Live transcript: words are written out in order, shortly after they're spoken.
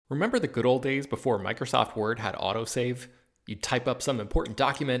Remember the good old days before Microsoft Word had autosave? You'd type up some important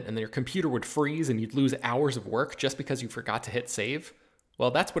document and then your computer would freeze and you'd lose hours of work just because you forgot to hit save?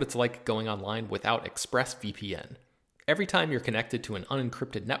 Well, that's what it's like going online without ExpressVPN. Every time you're connected to an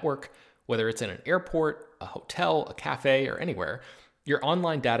unencrypted network, whether it's in an airport, a hotel, a cafe, or anywhere, your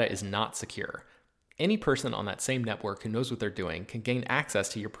online data is not secure. Any person on that same network who knows what they're doing can gain access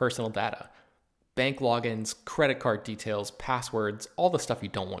to your personal data. Bank logins, credit card details, passwords, all the stuff you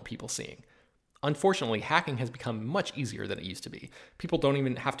don't want people seeing. Unfortunately, hacking has become much easier than it used to be. People don't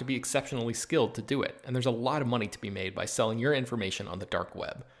even have to be exceptionally skilled to do it, and there's a lot of money to be made by selling your information on the dark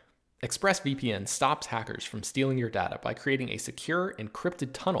web. ExpressVPN stops hackers from stealing your data by creating a secure, encrypted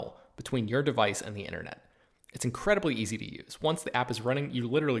tunnel between your device and the internet. It's incredibly easy to use. Once the app is running, you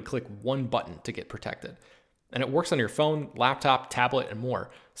literally click one button to get protected. And it works on your phone, laptop, tablet, and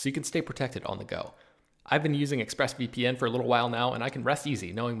more, so you can stay protected on the go. I've been using ExpressVPN for a little while now, and I can rest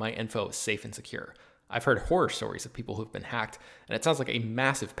easy knowing my info is safe and secure. I've heard horror stories of people who've been hacked, and it sounds like a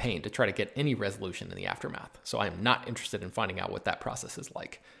massive pain to try to get any resolution in the aftermath, so I am not interested in finding out what that process is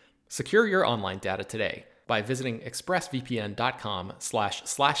like. Secure your online data today by visiting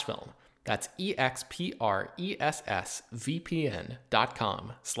expressvpn.com/film. That's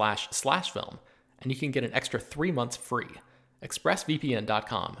expressvpn.com//film. And you can get an extra 3 months free.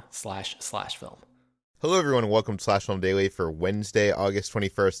 expressvpn.com//film. Hello, everyone, and welcome to Slash Film Daily for Wednesday, August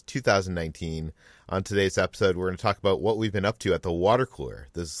 21st, 2019. On today's episode, we're going to talk about what we've been up to at the water cooler.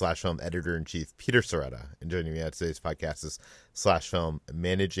 This is Slash Film Editor-in-Chief Peter Sciretta, and joining me on today's podcast is Slash Film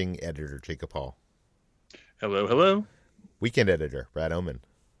Managing Editor Jacob Hall. Hello, hello. Weekend Editor Brad Oman.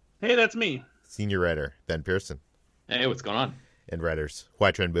 Hey, that's me. Senior Writer Ben Pearson. Hey, what's going on? And writers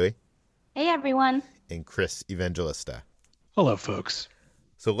Hoai Tran Bui. Hey, everyone. And Chris Evangelista. Hello, folks.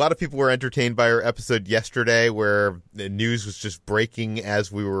 So a lot of people were entertained by our episode yesterday where the news was just breaking as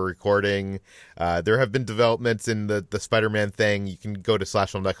we were recording. There have been developments in the Spider-Man thing. You can go to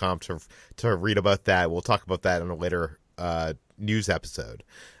slashfilm.com to read about that. We'll talk about that in a later news episode.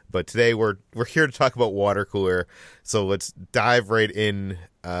 But today we're here to talk about water cooler. So let's dive right in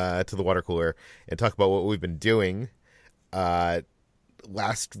to the water cooler and talk about what we've been doing.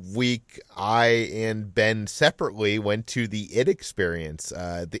 Last week, I and Ben separately went to the IT Experience.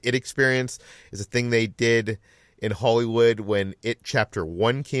 The IT Experience is a thing they did in Hollywood when IT Chapter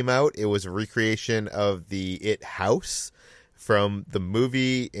 1 came out. It was a recreation of the IT house from the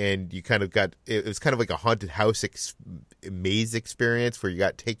movie, and you kind of got, it was kind of like a haunted house maze experience where you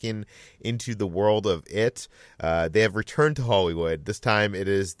got taken into the world of IT. They have returned to Hollywood. This time it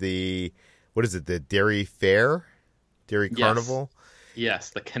is the Derry Fair? Derry Carnival? Yes,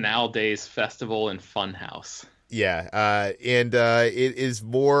 the Canal Days Festival and Funhouse. Yeah, and it is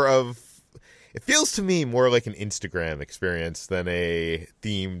more of, it feels to me more like an Instagram experience than a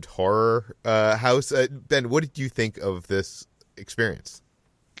themed horror house. Ben, what did you think of this experience?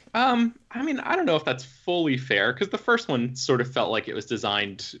 I mean, I don't know if that's fully fair, because the first one sort of felt like it was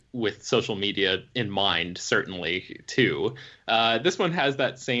designed with social media in mind, certainly, too. This one has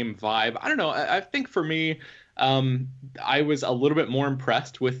that same vibe. I don't know. I think for me, I was a little bit more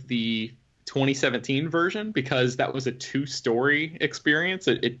impressed with the 2017 version because that was a two-story experience.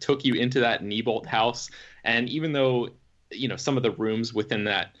 It took you into that Neibolt house, and even though, you know, some of the rooms within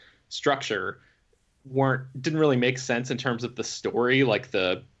that structure didn't really make sense in terms of the story, like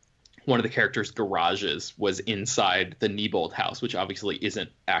one of the characters' garages was inside the Neibolt house, which obviously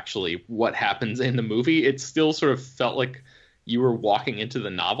isn't actually what happens in the movie. It still sort of felt like you were walking into the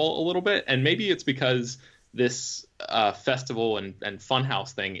novel a little bit, and maybe it's because this festival and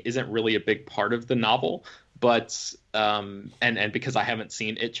funhouse thing isn't really a big part of the novel, but and because I haven't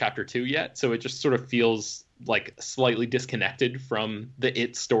seen IT Chapter 2 yet, so it just sort of feels like slightly disconnected from the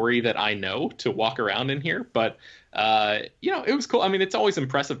IT story that I know to walk around in here. But you know, it was cool. I mean, it's always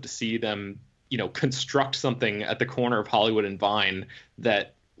impressive to see them, you know, construct something at the corner of Hollywood and Vine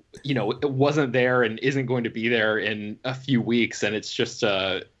that, you know, it wasn't there and isn't going to be there in a few weeks, and it's just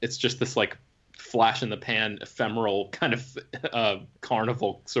this like flash in the pan, ephemeral kind of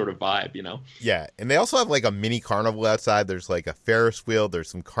carnival sort of vibe, you know? Yeah, and they also have like a mini carnival outside. There's like a Ferris wheel. There's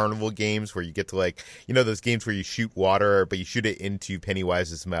some carnival games where you get to, like, you know, those games where you shoot water, but you shoot it into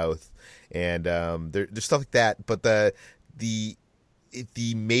Pennywise's mouth, and there's stuff like that. But the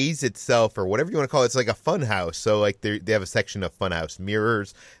maze itself, or whatever you want to call it, it's like a fun house. So like they have a section of funhouse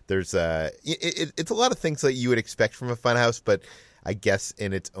mirrors. There's it's a lot of things that you would expect from a funhouse, but I guess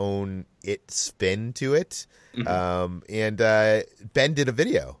in its own spin to it. Mm-hmm. And Ben did a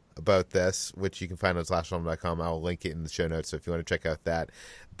video about this, which you can find on slashfilm.com. I'll link it in the show notes, so if you want to check out that.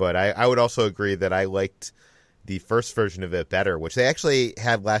 But I would also agree that I liked the first version of it better, which they actually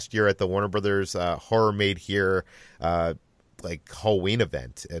had last year at the Warner Brothers Horror Made Here like Halloween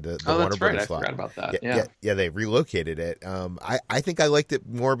event at the Oh, Warner that's right. Brothers I lot. forgot about that. Yeah, they relocated it. I think I liked it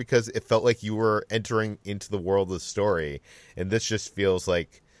more because it felt like you were entering into the world of the story, and this just feels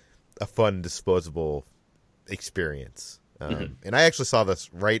like a fun, disposable experience. And I actually saw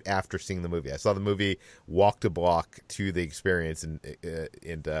this right after seeing the movie. I saw the movie, walked a block to the experience, and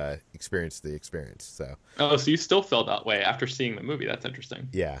experienced the experience. So, so you still felt that way after seeing the movie? That's interesting.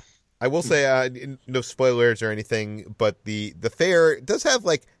 yeah. I will say, no spoilers or anything, but the fair does have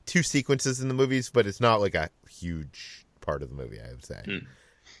like 2 sequences in the movies, but it's not like a huge part of the movie, I would say.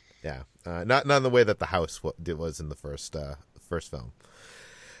 Yeah, not in the way that the house was in the first film.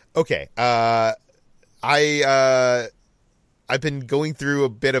 Okay, I've been going through a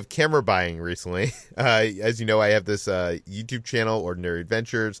bit of camera buying recently. As you know, I have this YouTube channel, Ordinary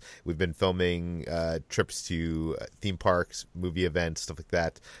Adventures. We've been filming trips to theme parks, movie events, stuff like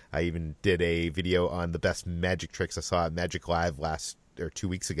that. I even did a video on the best magic tricks I saw at Magic Live 2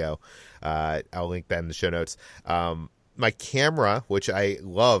 weeks ago. I'll link that in the show notes. My camera, which I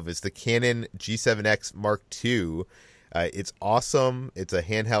love, is the Canon G7X Mark II. It's awesome. It's a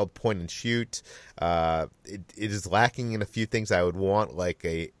handheld point and shoot. It is lacking in a few things I would want, like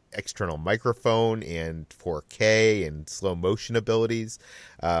a external microphone and 4K and slow motion abilities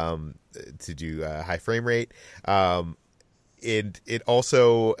to do high frame rate. It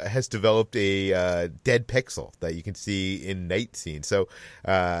also has developed a dead pixel that you can see in night scenes. So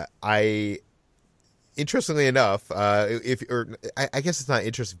interestingly enough, I guess it's not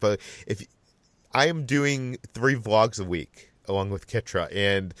interesting, but if I am doing 3 vlogs a week along with Kitra,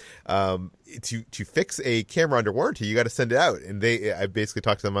 and to fix a camera under warranty, you got to send it out. And I basically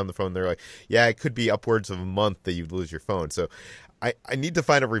talked to them on the phone. They're like, "Yeah, it could be upwards of a month that you'd lose your phone." So I need to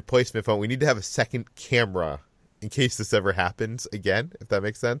find a replacement phone. We need to have a second camera in case this ever happens again, if that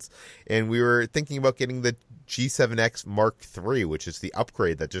makes sense. And we were thinking about getting the G7X Mark III, which is the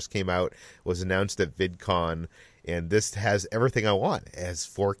upgrade that just came out, was announced at VidCon. And this has everything I want. It has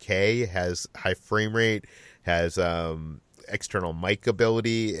 4K, has high frame rate, has external mic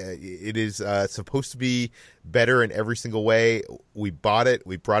ability. It is supposed to be better in every single way. We bought it.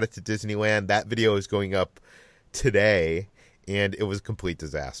 We brought it to Disneyland. That video is going up today, and it was a complete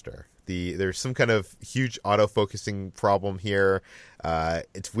disaster. There's some kind of huge autofocusing problem here.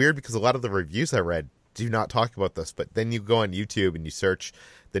 It's weird because a lot of the reviews I read do not talk about this, but then you go on YouTube and you search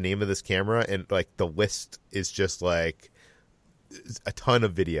the name of this camera, and like the list is just like a ton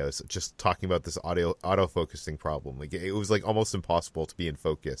of videos just talking about this autofocusing problem. Like it was like almost impossible to be in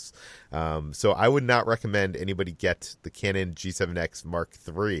focus. So I would not recommend anybody get the Canon G7X Mark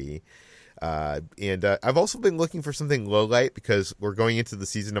III. And I've also been looking for something low light because we're going into the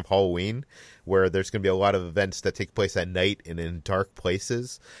season of Halloween where there's going to be a lot of events that take place at night and in dark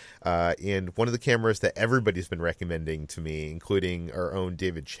places. And one of the cameras that everybody's been recommending to me, including our own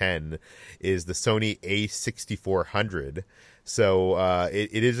David Chen, is the Sony A6400. So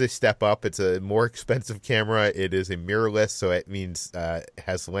it is a step up. It's a more expensive camera. It is a mirrorless, so it means it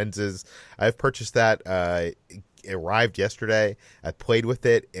has lenses. I've purchased that. It arrived yesterday. I played with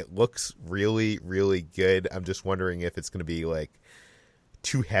it. It looks really, really good. I'm just wondering if it's going to be like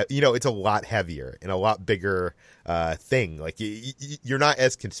too heavy. You know, it's a lot heavier and a lot bigger thing. Like you're not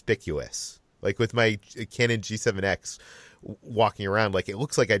as conspicuous. Like with my Canon G7X walking around, like it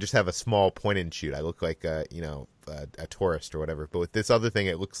looks like I just have a small point and shoot. I look like a tourist or whatever. But with this other thing,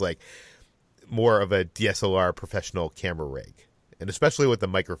 it looks like more of a DSLR professional camera rig. And especially with the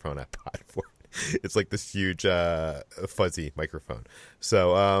microphone I bought for it. It's like this huge fuzzy microphone.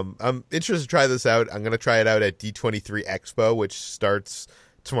 So I'm interested to try this out. I'm going to try it out at D23 Expo, which starts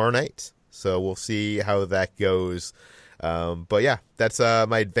tomorrow night. So we'll see how that goes. But yeah, that's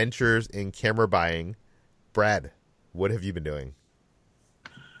my adventures in camera buying. Brad, what have you been doing?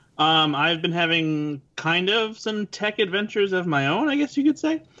 I've been having kind of some tech adventures of my own, I guess you could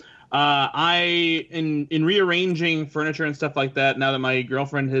say. In rearranging furniture and stuff like that, now that my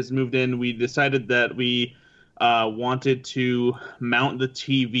girlfriend has moved in, we decided that we wanted to mount the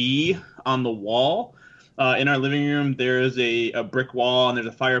TV on the wall. In our living room, there is a brick wall and there's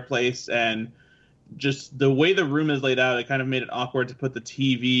a fireplace, and just the way the room is laid out, it kind of made it awkward to put the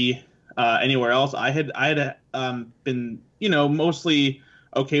TV anywhere else. I had been, mostly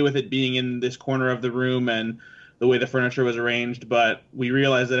okay with it being in this corner of the room and the way the furniture was arranged, but we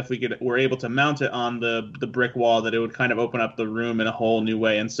realized that if were able to mount it on the brick wall, that it would kind of open up the room in a whole new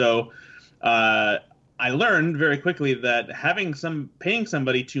way. And so I learned very quickly that paying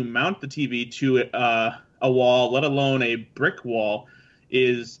somebody to mount the TV to a wall, let alone a brick wall,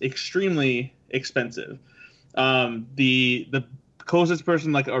 is extremely expensive. The closest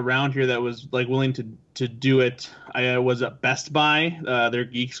person like around here that was like willing to do it, I was at Best Buy, their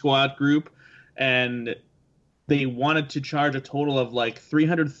Geek Squad group, and they wanted to charge a total of like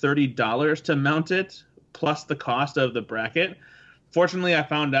 $330 to mount it, plus the cost of the bracket. Fortunately, I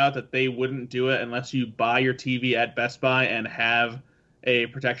found out that they wouldn't do it unless you buy your TV at Best Buy and have a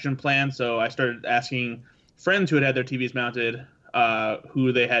protection plan. So I started asking friends who had their TVs mounted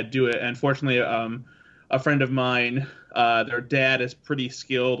who they had do it. And fortunately, a friend of mine, their dad is pretty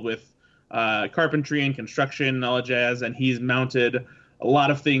skilled with carpentry and construction and all that jazz, and he's mounted a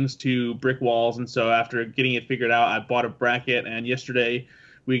lot of things to brick walls. And so after getting it figured out, I bought a bracket, and yesterday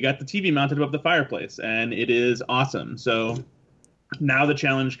we got the TV mounted above the fireplace, and it is awesome. So now the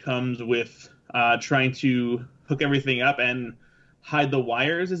challenge comes with trying to hook everything up and hide the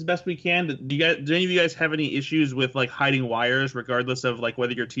wires as best we can. Do any of you guys have any issues with like hiding wires, regardless of like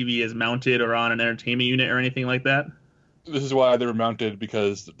whether your TV is mounted or on an entertainment unit or anything like that? This is why they're mounted,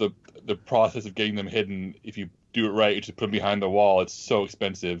 because the process of getting them hidden, if you do it right, you just put them behind the wall. It's so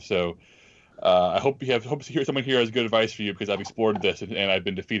expensive. So I hope to hear someone here has good advice for you, because I've explored this and I've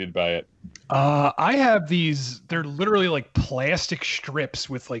been defeated by it. I have these. They're literally like plastic strips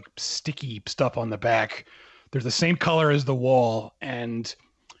with like sticky stuff on the back. They're the same color as the wall, and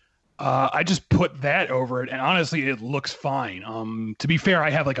I just put that over it, and honestly, it looks fine. To be fair, I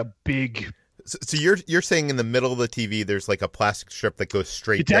have like a big. So you're saying in the middle of the TV, there's like a plastic strip that goes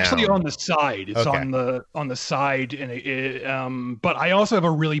straight It's down. actually on the side. It's Okay. on the side, and but I also have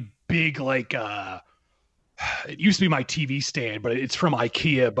a really big like. It used to be my TV stand, but it's from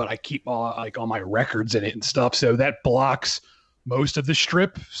IKEA. But I keep all my records in it and stuff, so that blocks most of the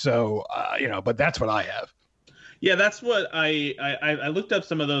strip. So but that's what I have. Yeah, that's what I looked up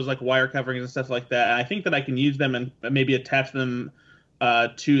some of those like wire coverings and stuff like that. And I think that I can use them and maybe attach them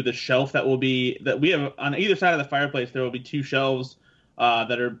to the shelf that we have on either side of the fireplace. There will be two shelves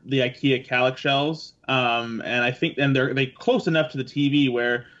that are the IKEA Kallax shelves, and I think they're close enough to the TV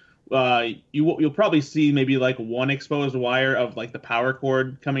where you'll probably see maybe like one exposed wire of like the power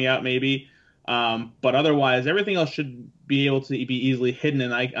cord coming out maybe. But otherwise, everything else should be able to be easily hidden.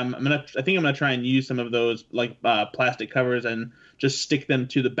 And I think I'm gonna try and use some of those like plastic covers and just stick them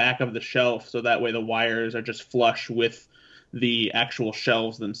to the back of the shelf, so that way the wires are just flush with the actual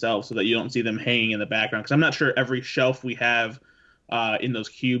shelves themselves, so that you don't see them hanging in the background. Because I'm not sure every shelf we have in those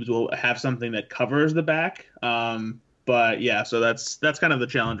cubes will have something that covers the back. But yeah, so that's kind of the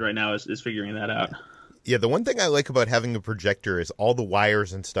challenge right now is figuring that out. Yeah, the one thing I like about having a projector is all the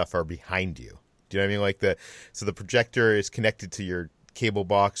wires and stuff are behind you. Do you know what I mean? Like the projector is connected to your cable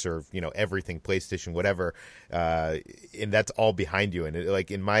box or everything, PlayStation, whatever, and that's all behind you. And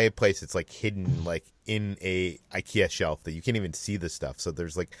like in my place, it's like hidden like in a IKEA shelf that you can't even see the stuff. So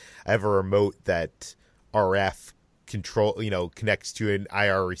there's like I have a remote that RF control connects to an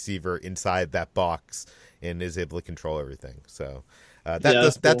IR receiver inside that box and is able to control everything. So.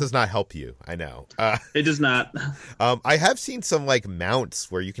 That does not help you. I know. It does not. I have seen some like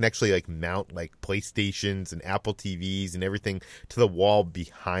mounts where you can actually like mount like PlayStations and Apple TVs and everything to the wall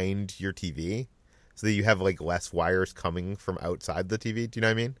behind your TV, so that you have like less wires coming from outside the TV. Do you know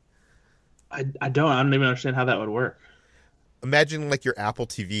what I mean? I don't even understand how that would work. Imagine like your Apple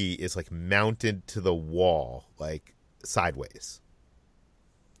TV is like mounted to the wall like sideways.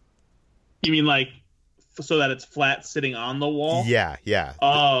 You mean like so that it's flat sitting on the wall? Yeah.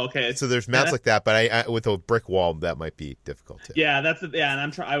 Oh, okay. So there's mounts like that, but I with a brick wall that might be difficult too. Yeah, and I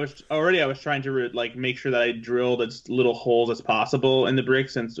was trying to like make sure that I drilled as little holes as possible in the brick,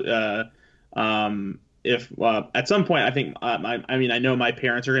 since if at some point I think I know my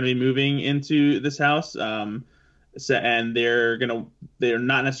parents are going to be moving into this house, and they're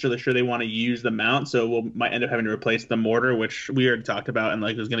not necessarily sure they want to use the mount, so might end up having to replace the mortar, which we already talked about, and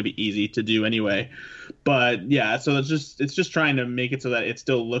like it was going to be easy to do anyway. But yeah, so it's just trying to make it so that it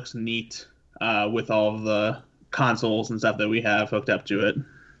still looks neat with all of the consoles and stuff that we have hooked up to it.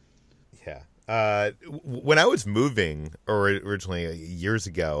 Yeah. When I was moving originally years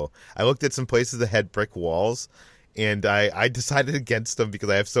ago, I looked at some places that had brick walls, and I decided against them because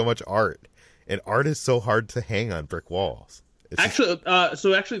I have so much art. And art is so hard to hang on brick walls. There are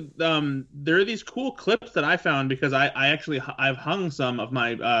these cool clips that I found, because I've hung some of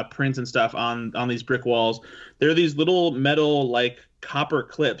my prints and stuff on these brick walls. There are these little metal like copper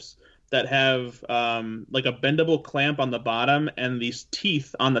clips that have like a bendable clamp on the bottom and these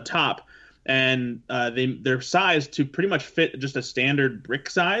teeth on the top, and they're sized to pretty much fit just a standard brick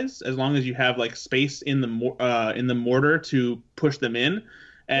size, as long as you have like space in the mortar to push them in.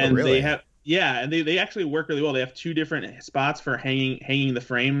 And really? they have. Yeah, and they actually work really well. They have two different spots for hanging the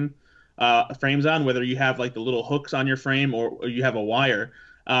frame frames on, whether you have like the little hooks on your frame or you have a wire.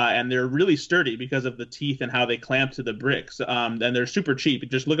 And they're really sturdy because of the teeth and how they clamp to the bricks. And they're super cheap.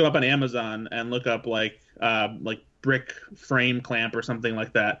 Just look them up on Amazon and look up like brick frame clamp or something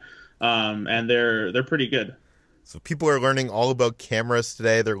like that. And they're pretty good. So people are learning all about cameras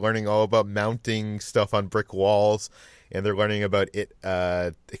today. They're learning all about mounting stuff on brick walls, and they're learning about it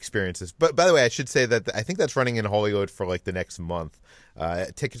experiences. But by the way, I should say that I think that's running in Hollywood for like the next month.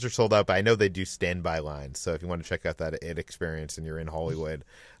 Tickets are sold out, but I know they do standby lines. So if you want to check out that it experience and you're in Hollywood,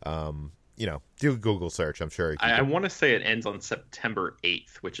 do a Google search. I'm sure. I want to say it ends on September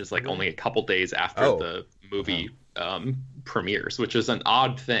 8th, which is like only a couple days after the movie premieres, which is an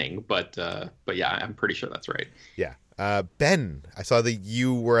odd thing, but yeah, I'm pretty sure that's right. Yeah. Ben, I saw that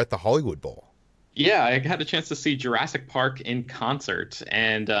you were at the Hollywood Bowl. Yeah, I had a chance to see Jurassic Park in concert,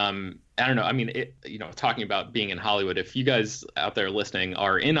 and I don't know. I mean, talking about being in Hollywood, if you guys out there listening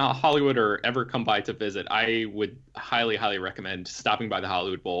are in Hollywood or ever come by to visit, I would highly, highly recommend stopping by the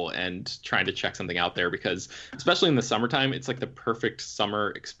Hollywood Bowl and trying to check something out there, because especially in the summertime, it's like the perfect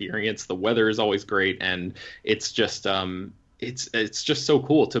summer experience. The weather is always great, and it's just it's just so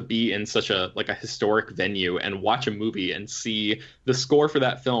cool to be in such a historic venue and watch a movie and see the score for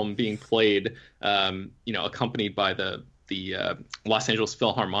that film being played, accompanied by the Los Angeles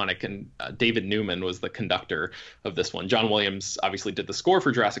Philharmonic, and David Newman was the conductor of this one. John Williams obviously did the score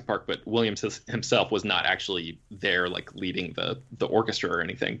for Jurassic Park, but Williams himself was not actually there like leading the orchestra or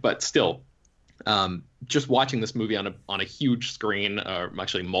anything. But still, just watching this movie on a huge screen, or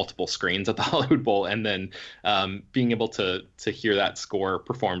actually multiple screens at the Hollywood Bowl, and then being able to hear that score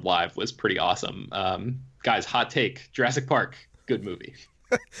performed live was pretty awesome. Guys, hot take: Jurassic Park, good movie.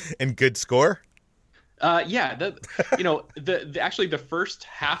 And good score. Yeah, actually the first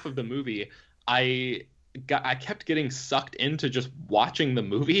half of the movie, I kept getting sucked into just watching the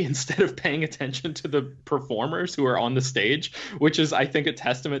movie instead of paying attention to the performers who are on the stage, which is, I think, a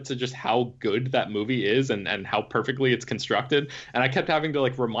testament to just how good that movie is and how perfectly it's constructed. And I kept having to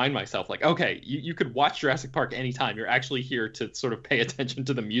remind myself, okay, you could watch Jurassic Park anytime. You're actually here to sort of pay attention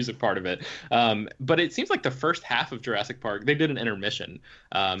to the music part of it. But it seems like the first half of Jurassic Park, they did an intermission.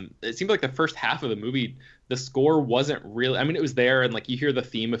 It seemed like the first half of the movie, the score wasn't really, I mean, it was there and you hear the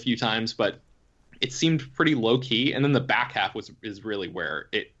theme a few times, but it seemed pretty low key, and then the back half is really where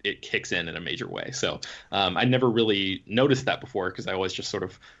it kicks in a major way. So I never really noticed that before, because I always just sort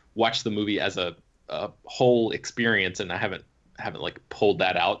of watched the movie as a whole experience, and I haven't pulled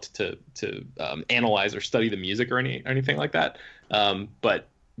that out to analyze or study the music or anything like that. But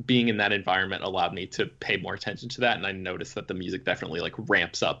being in that environment allowed me to pay more attention to that, and I noticed that the music definitely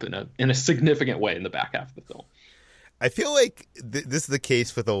ramps up in a significant way in the back half of the film. I feel like this is the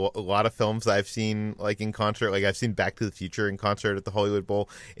case with a lot of films I've seen in concert. I've seen Back to the Future in concert at the Hollywood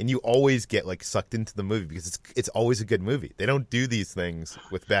Bowl, and you always get sucked into the movie because it's always a good movie. They don't do these things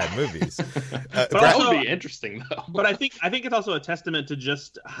with bad movies. That would be interesting though. But I think it's also a testament to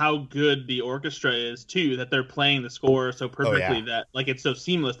just how good the orchestra is too, that they're playing the score so perfectly that it's so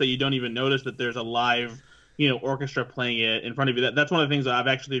seamless that you don't even notice that there's a live orchestra playing it in front of you. That's one of the things that I've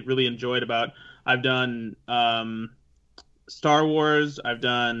actually really enjoyed about. I've done Star Wars, I've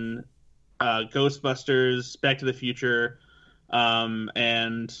done Ghostbusters, Back to the Future,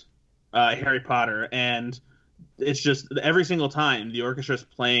 and Harry Potter, and it's just every single time the orchestra's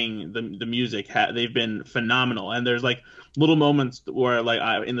playing the music, they've been phenomenal. And there's little moments where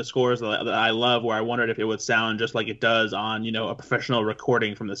in the scores that I love, where I wondered if it would sound just like it does on a professional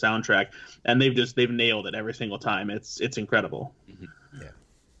recording from the soundtrack, and they've nailed it every single time. It's incredible. Mm-hmm. Yeah.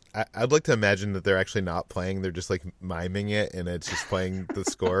 I'd like to imagine that they're actually not playing. They're just miming it, and it's just playing the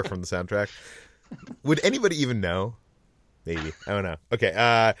score from the soundtrack. Would anybody even know? Maybe. I don't know.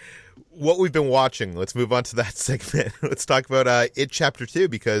 Okay. What we've been watching. Let's move on to that segment. Let's talk about It Chapter 2,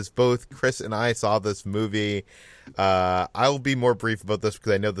 because both Chris and I saw this movie. I'll be more brief about this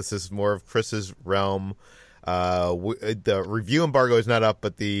because I know this is more of Chris's realm. The review embargo is not up,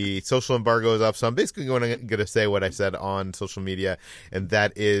 but the social embargo is up. So I'm basically going to say what I said on social media, and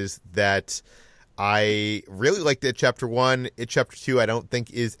that is that I really liked It Chapter 1. It Chapter 2 I don't think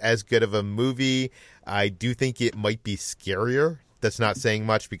is as good of a movie. I do think it might be scarier. That's not saying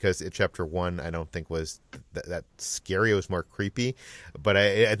much, because It Chapter 1 I don't think was that scary. It was more creepy. But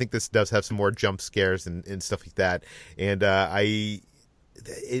I think this does have some more jump scares and stuff like that. And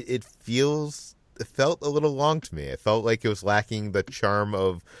it felt a little long to me. It felt like it was lacking the charm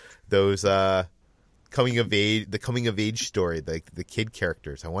of those coming of age story, the kid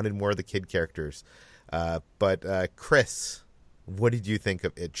characters. I wanted more of the kid characters. But Chris, what did you think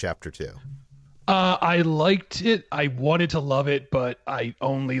of It Chapter 2? I liked it. I wanted to love it, but I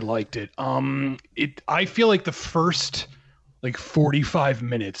only liked it. I feel like the first like 45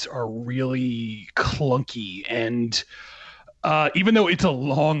 minutes are really clunky, and even though it's a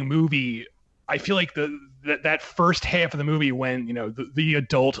long movie, I feel like that first half of the movie, when the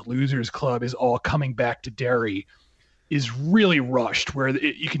adult losers club is all coming back to Derry, is really rushed. Where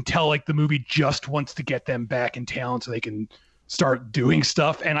you can tell like the movie just wants to get them back in town so they can start doing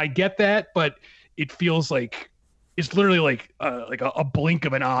stuff. And I get that, but it feels like it's literally like a blink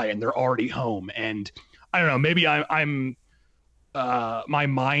of an eye and they're already home. And I don't know, maybe I'm my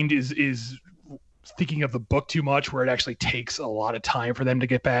mind is thinking of the book too much, where it actually takes a lot of time for them to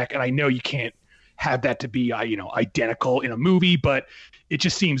get back. And I know you can't have that to be identical in a movie, but it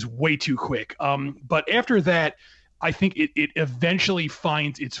just seems way too quick. But after that, I think it eventually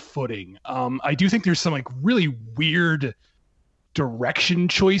finds its footing. I do think there's some like really weird direction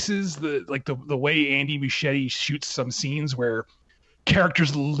choices, the way Andy Muschietti shoots some scenes where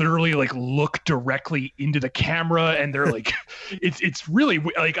characters literally like look directly into the camera, and they're like it's really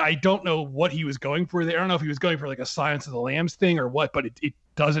like, I don't know what he was going for there. I don't know if he was going for like a Silence of the Lambs thing or what, but it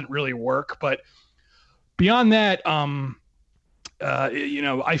doesn't really work. But beyond that, I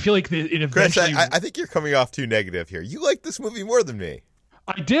feel like it eventually. Chris, I think you're coming off too negative here. You like this movie more than me.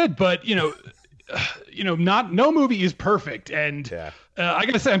 I did, but no movie is perfect, and Yeah. I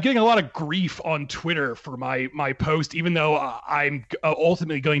gotta say, I'm getting a lot of grief on Twitter for my post, even though I'm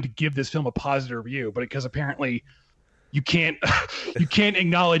ultimately going to give this film a positive review, but because apparently you can't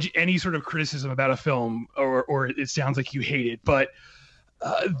acknowledge any sort of criticism about a film, or it sounds like you hate it. But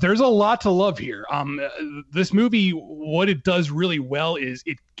there's a lot to love here. This movie, what it does really well is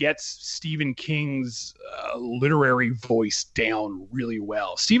it gets Stephen King's literary voice down really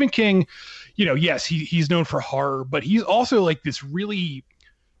well. Stephen King, yes, he's known for horror, but he's also like this really,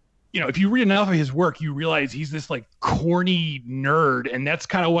 if you read enough of his work, you realize he's this like corny nerd, and that's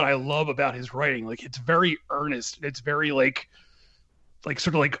kind of what I love about his writing. Like, it's very earnest. It's very like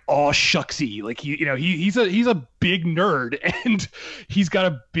sort of like aw shucksy. Like he's a big nerd, and he's got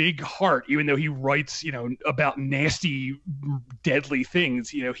a big heart, even though he writes about nasty, deadly things.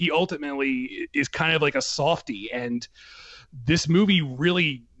 He ultimately is kind of like a softie, and this movie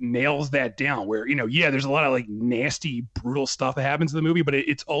really nails that down, where there's a lot of like nasty, brutal stuff that happens in the movie, but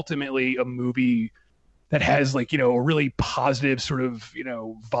it's ultimately a movie that has like a really positive sort of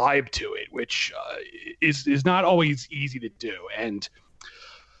vibe to it, which is not always easy to do. And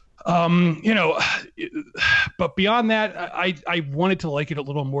but beyond that, I wanted to like it a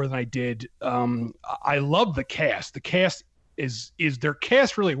little more than I did. I love the cast. The cast they're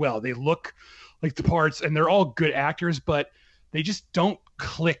cast really well. They look like the parts, and they're all good actors, but they just don't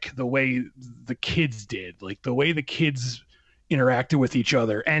click the way the kids did. Like the way the kids interacted with each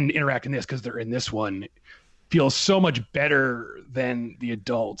other and interact in this, because they're in this one, feels so much better than the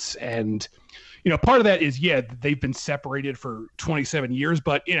adults. And part of that is, they've been separated for 27 years,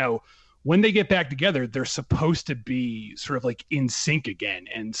 but when they get back together, they're supposed to be sort of like in sync again.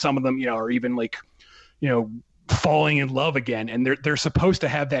 And some of them, are even like, falling in love again. And they're supposed to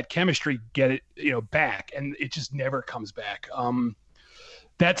have that chemistry, get it, back. And it just never comes back.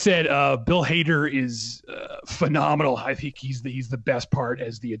 That said, Bill Hader is phenomenal. I think he's the best part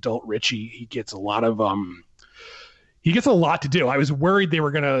as the adult Richie. He gets a lot to do. I was worried they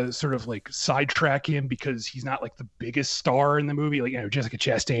were going to sort of like sidetrack him, because he's not like the biggest star in the movie. Like, Jessica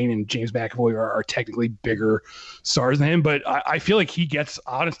Chastain and James McAvoy are technically bigger stars than him, but I feel like he gets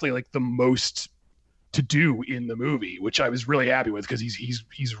honestly like the most to do in the movie, which I was really happy with, because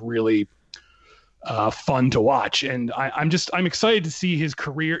he's really fun to watch. And I'm excited to see his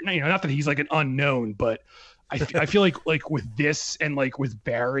career. Not that he's like an unknown, but I feel like with this and like with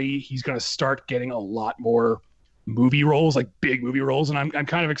Barry, he's going to start getting a lot more movie roles, like big movie roles, and I'm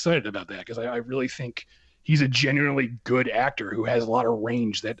kind of excited about that, because I really think he's a genuinely good actor who has a lot of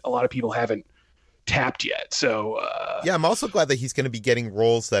range that a lot of people haven't tapped yet. So I'm also glad that he's going to be getting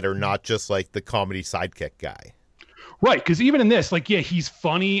roles that are not just like the comedy sidekick guy. Right, because even in this, like, he's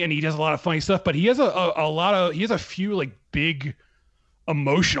funny and he does a lot of funny stuff, but he has a few like big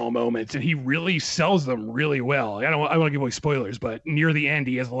emotional moments, and he really sells them really well. I don't want to give away spoilers, but near the end,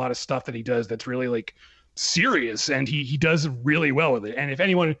 he has a lot of stuff that he does that's really like serious, and he does really well with it. And if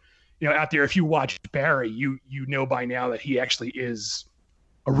anyone out there, if you watch Barry, you know by now that he actually is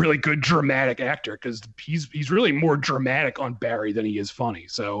a really good dramatic actor, because he's really more dramatic on Barry than he is funny.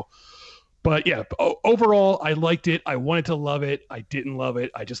 So, but overall, I liked it. I wanted to love it. I didn't love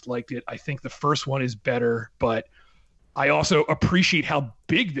it. I just liked it. I think the first one is better, but I also appreciate how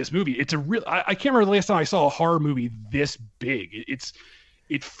big this movie. It's a real. I can't remember the last time I saw a horror movie this big. It's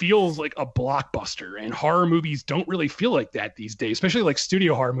it feels like a blockbuster, and horror movies don't really feel like that these days, especially like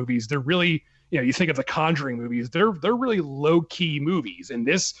studio horror movies. They're really, you think of the Conjuring movies, they're really low key movies, and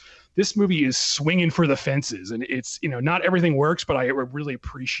this movie is swinging for the fences, and it's, not everything works, but I really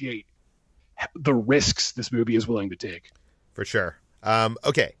appreciate the risks this movie is willing to take. For sure.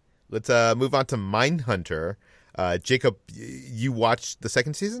 Okay, let's move on to Mindhunter. Jacob, you watched the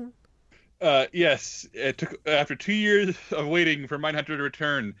second season? Yes. It took after 2 years of waiting for Mindhunter to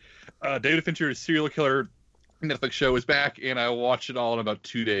return. David Fincher's serial killer Netflix show is back, and I watched it all in about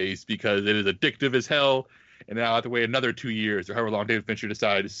 2 days because it is addictive as hell. And now I have to wait another 2 years, or however long David Fincher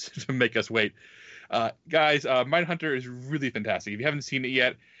decides to make us wait. Guys, Mindhunter is really fantastic. If you haven't seen it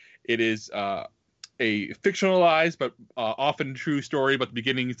yet, it is a fictionalized but often true story about the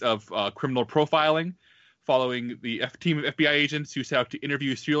beginnings of criminal profiling, following the team of FBI agents who set out to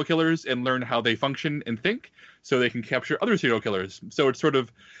interview serial killers and learn how they function and think so they can capture other serial killers. So it's sort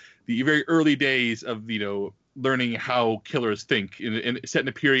of the very early days of, learning how killers think, and set in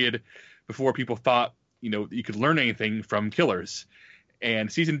a period before people thought, you could learn anything from killers.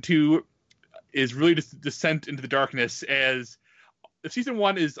 And season 2 is really just descent into the darkness, as season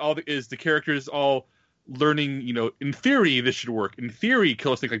 1 is the characters all learning, in theory this should work. In theory,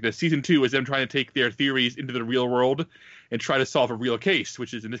 killers think like this. Season 2 is them trying to take their theories into the real world and try to solve a real case,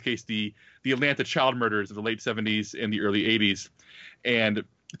 which is in this case the Atlanta child murders of the late 70s and the early 80s. And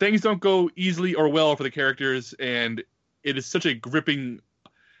things don't go easily or well for the characters, and it is such a gripping,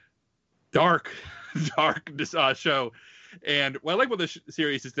 dark show. And what I like about this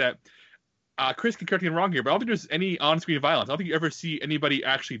series is that Chris can correct me if I'm wrong here, but I don't think there's any on-screen violence. I don't think you ever see anybody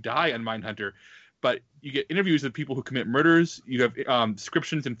actually die on Mindhunter. But you get interviews with people who commit murders. You have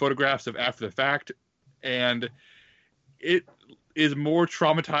descriptions and photographs of after the fact. And it is more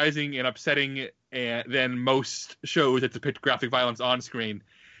traumatizing and upsetting than most shows that depict graphic violence on screen.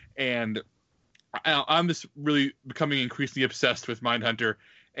 And I'm just really becoming increasingly obsessed with Mindhunter.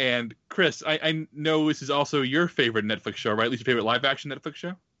 And Chris, I know this is also your favorite Netflix show, right? At least your favorite live-action Netflix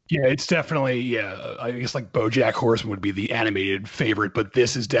show? Yeah, it's definitely, I guess like BoJack Horseman would be the animated favorite, but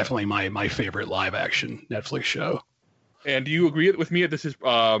this is definitely my favorite live-action Netflix show. And do you agree with me that this is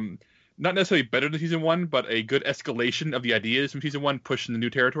not necessarily better than season 1, but a good escalation of the ideas from season 1 pushed in the new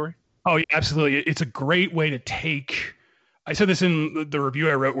territory? Oh, yeah, absolutely. It's a great way to take... I said this in the review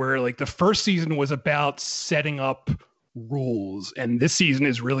I wrote, where like the first season was about setting up rules, and this season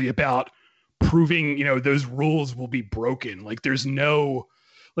is really about proving, those rules will be broken. Like there's no...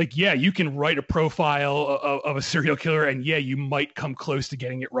 Like, yeah, you can write a profile of a serial killer, and yeah, you might come close to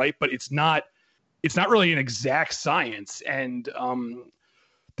getting it right, but it's not really an exact science. And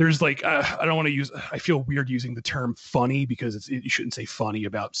there's like, I don't want to use, I feel weird using the term funny because you shouldn't say funny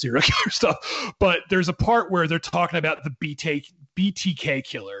about serial killer stuff, but there's a part where they're talking about the BTK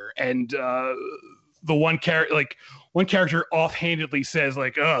killer, and the one character offhandedly says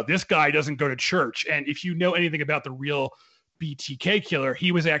like, oh, this guy doesn't go to church. And if you know anything about the real BTK killer,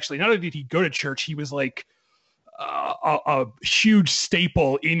 he was actually, not only did he go to church, he was like a huge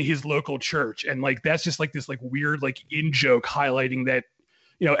staple in his local church. And like that's just like this like weird like in joke highlighting that,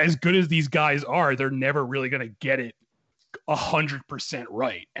 as good as these guys are, they're never really going to get it 100%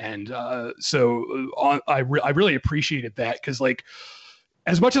 right. And I really appreciated that, because like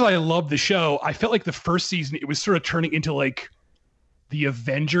as much as I love the show, I felt like the first season it was sort of turning into like the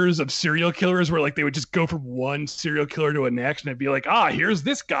Avengers of serial killers, where like they would just go from one serial killer to a next, and it'd be like, here's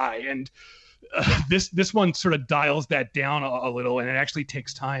this guy. And this one sort of dials that down a little, and it actually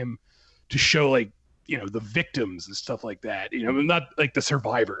takes time to show like, the victims and stuff like that, not like the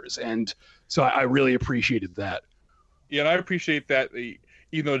survivors. And so I really appreciated that. Yeah, and I appreciate that.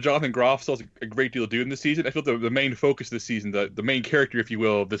 Even though Jonathan Groff still has a great deal to do in this season, I feel the main focus of this season, the main character, if you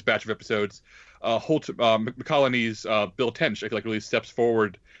will, of this batch of episodes, McCollany's Bill Tench, I feel like really steps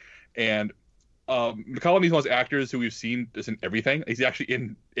forward. And McCollany's one of those actors who we've seen just in everything. He's actually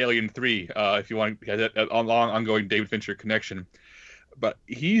in Alien 3, if you want, he has that long ongoing David Fincher connection. But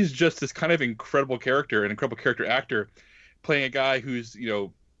he's just this kind of incredible character, an incredible character actor, playing a guy who's,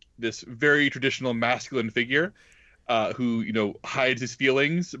 this very traditional masculine figure, who hides his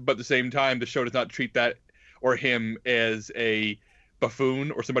feelings, but at the same time the show does not treat that or him as a buffoon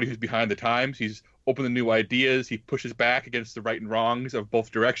or somebody who's behind the times. He's open to new ideas. He pushes back against the right and wrongs of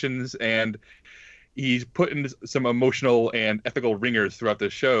both directions, and he's put in some emotional and ethical ringers throughout the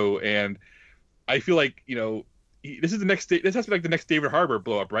show. And I feel like this is the next. This has to be like the next David Harbour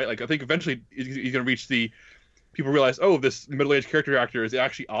blow up, right? Like I think eventually he's going to reach the people realize, oh, this middle-aged character actor is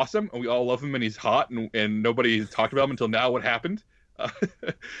actually awesome, and we all love him, and he's hot, and nobody talked about him until now. What happened?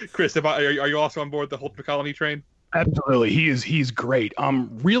 Chris, are you also on board the Holt McCallany train? Absolutely, he's great.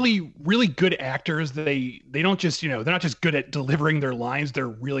 Really good actors. They don't just they're not just good at delivering their lines. They're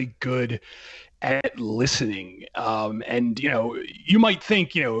really good at listening. And you might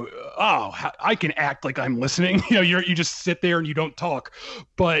think I can act like I'm listening. You just sit there and you don't talk,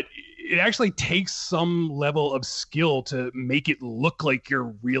 but it actually takes some level of skill to make it look like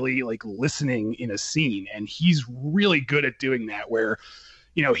you're really like listening in a scene. And he's really good at doing that. Where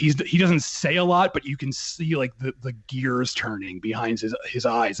he doesn't say a lot, but you can see like the gears turning behind his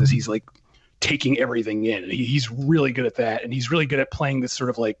eyes as he's like taking everything in. And he's really good at that, and he's really good at playing this sort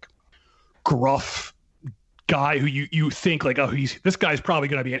of like gruff guy who you think like, oh, this guy's probably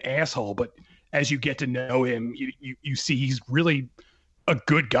going to be an asshole, but as you get to know him, you see he's really a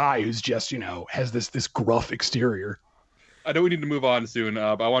good guy who's just has this gruff exterior. I know we need to move on soon,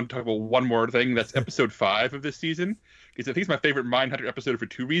 but I want to talk about one more thing. That's episode 5 of this season. Because I think it's my favorite Mindhunter episode for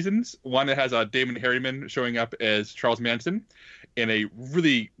 2 reasons. One, it has Damon Harriman showing up as Charles Manson in a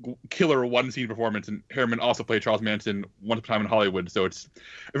really killer one-scene performance. And Harriman also played Charles Manson Once Upon a Time in Hollywood. So it's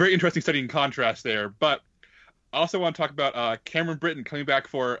a very interesting study in contrast there. But I also want to talk about Cameron Britton coming back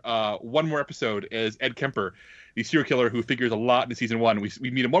for one more episode as Ed Kemper, the serial killer who figures a lot in season 1.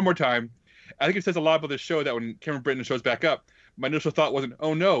 We meet him one more time. I think it says a lot about this show that when Cameron Britton shows back up, my initial thought wasn't,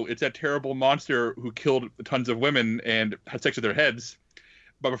 oh no, it's that terrible monster who killed tons of women and had sex with their heads.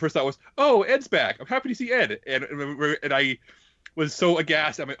 But my first thought was, oh, Ed's back. I'm happy to see Ed. And I was so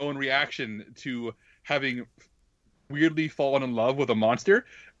aghast at my own reaction to having weirdly fallen in love with a monster.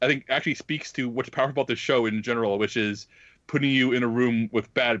 I think actually speaks to what's powerful about this show in general, which is putting you in a room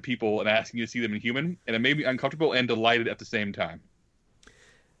with bad people and asking you to see them in human. And it made me uncomfortable and delighted at the same time.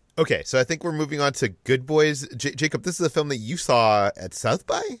 Okay, so I think we're moving on to Good Boys. Jacob, this is a film that you saw at South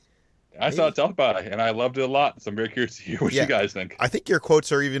by? I saw it South by, and I loved it a lot, so I'm very curious to hear what you guys think. I think your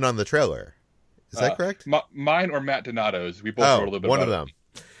quotes are even on the trailer. Is that correct? Mine or Matt Donato's. We both wrote a little bit one about of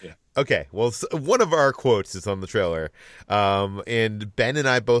them. Yeah. Okay, well, one of our quotes is on the trailer. And Ben and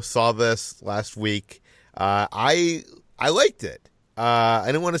I both saw this last week. I liked it.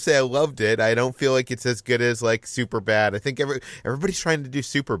 I don't want to say I loved it. I don't feel like it's as good as like Superbad. I think everybody's trying to do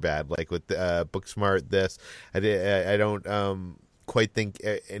Superbad, like with Booksmart. This I don't quite think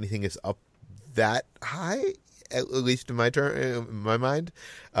anything is up that high, at least in my mind.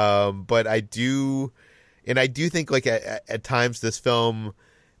 But I do think like at times this film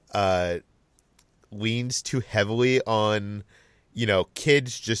leans too heavily on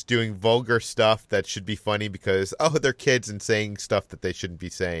kids just doing vulgar stuff that should be funny because, they're kids and saying stuff that they shouldn't be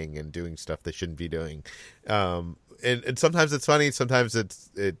saying and doing stuff they shouldn't be doing. And sometimes it's funny, sometimes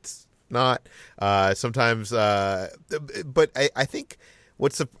it's not. Sometimes, but I think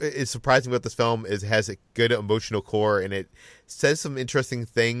what is surprising about this film is it has a good emotional core and it says some interesting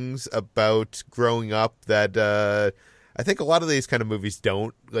things about growing up that I think a lot of these kind of movies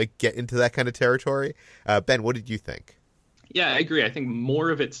don't like get into that kind of territory. Ben, what did you think? Yeah, I agree. I think more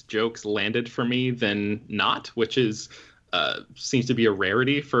of its jokes landed for me than not, which is seems to be a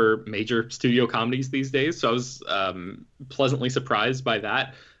rarity for major studio comedies these days. So I was pleasantly surprised by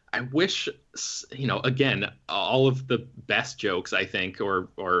that. I wish, again, all of the best jokes, I think,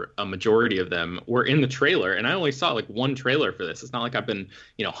 or a majority of them were in the trailer. And I only saw like one trailer for this. It's not like I've been,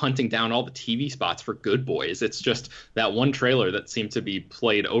 hunting down all the TV spots for Good Boys. It's just that one trailer that seemed to be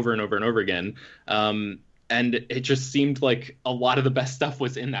played over and over and over again. And it just seemed like a lot of the best stuff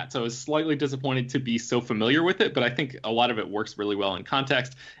was in that. So I was slightly disappointed to be so familiar with it, but I think a lot of it works really well in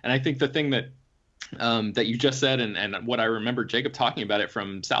context. And I think the thing that you just said and what I remember Jacob talking about it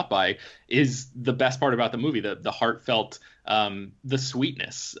from South by is the best part about the movie, the heartfelt, the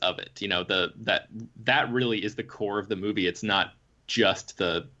sweetness of it. That really is the core of the movie. It's not just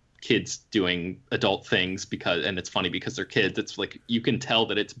the kids doing adult things and it's funny because they're kids. It's like you can tell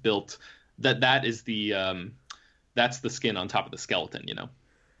that it's built that is the that's the skin on top of the skeleton,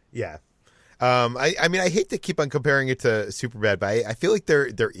 Yeah. I mean, I hate to keep on comparing it to Superbad, but I feel like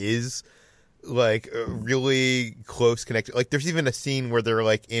there is like a really close connection. Like there's even a scene where they're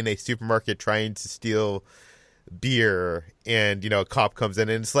like in a supermarket trying to steal beer and, a cop comes in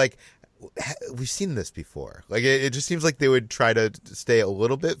and it's like, we've seen this before. Like it just seems like they would try to stay a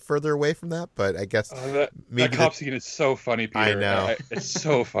little bit further away from that, but I guess maybe that cop scene is so funny, Peter. I know. It's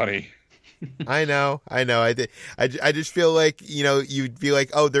so funny. I know. I just feel like, you'd be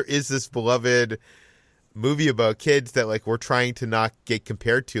like, oh, there is this beloved movie about kids that like we're trying to not get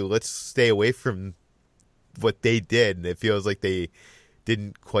compared to. Let's stay away from what they did. And it feels like they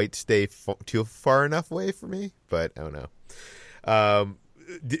didn't quite stay too far enough away from me, but I don't know.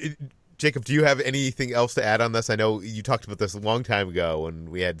 Jacob, do you have anything else to add on this? I know you talked about this a long time ago when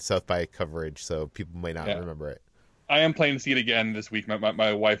we had South by coverage, so people might not remember it. I am planning to see it again this week.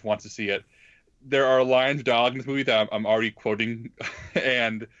 My wife wants to see it. There are lines of dialogue in this movie that I'm already quoting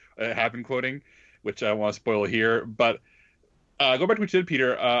and have been quoting, which I don't want to spoil here. But go back to what you said,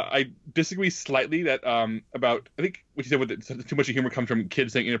 Peter. I disagree slightly that about, I think what you said with too much humor comes from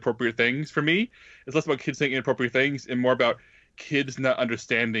kids saying inappropriate things. For me, it's less about kids saying inappropriate things and more about kids not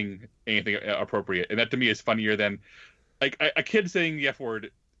understanding anything appropriate. And that to me is funnier than, like, a kid saying the F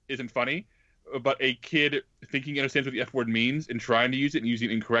word isn't funny, but a kid thinking he understands what the F word means and trying to use it and using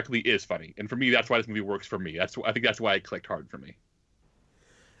it incorrectly is funny. And for me, that's why this movie works for me. I think that's why it clicked hard for me.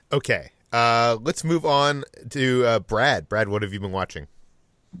 Okay. Let's move on to Brad. Brad, what have you been watching?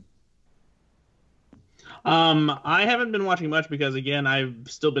 I haven't been watching much because, again, I've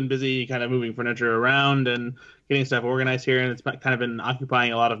still been busy kind of moving furniture around and getting stuff organized here, and it's kind of been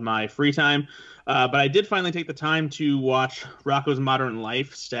occupying a lot of my free time. But I did finally take the time to watch Rocko's Modern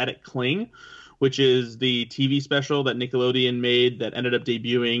Life: Static Cling, which is the TV special that Nickelodeon made that ended up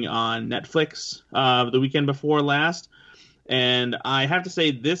debuting on Netflix the weekend before last. And I have to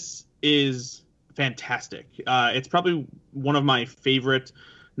say, this is fantastic. It's probably one of my favorite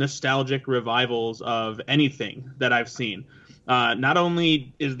nostalgic revivals of anything that I've seen. Not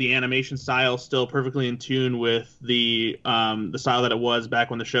only is the animation style still perfectly in tune with the style that it was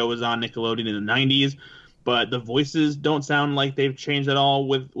back when the show was on Nickelodeon in the 90s, but the voices don't sound like they've changed at all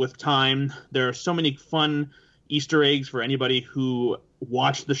with time. There are so many fun Easter eggs for anybody who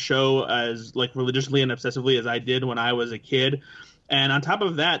watched the show as like religiously and obsessively as I did when I was a kid. And on top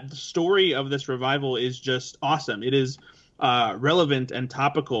of that, the story of this revival is just awesome. It is relevant and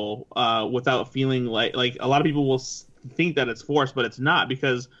topical without feeling like a lot of people will think that it's forced, but it's not,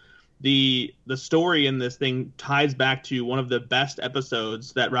 because the story in this thing ties back to one of the best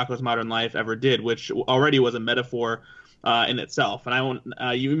episodes that Rocko's Modern Life ever did, which already was a metaphor in itself. And I won't.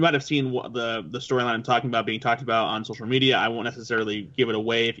 You might have seen the storyline I'm talking about being talked about on social media. I won't necessarily give it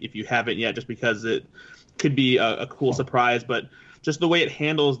away if you haven't yet, just because it could be a cool surprise. But just the way it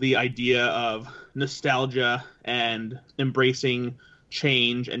handles the idea of nostalgia and embracing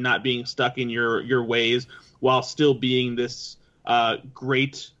change and not being stuck in your ways, while still being this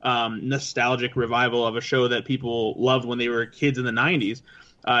great nostalgic revival of a show that people loved when they were kids in the 90s.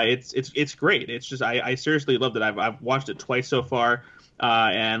 It's great. It's just I seriously loved it. I've watched it twice so far,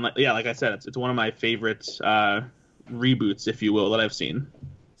 and like I said, it's one of my favorite reboots, if you will, that I've seen.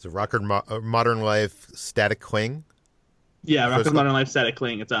 So Modern Life: Static Cling. Yeah, Rocko's Modern Life: Static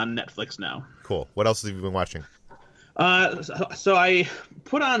Cling. It's on Netflix now. Cool. What else have you been watching? So I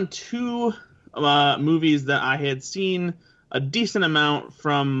put on two movies that I had seen a decent amount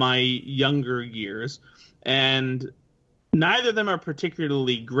from my younger years, and neither of them are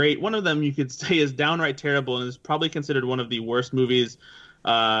particularly great. One of them you could say is downright terrible and is probably considered one of the worst movies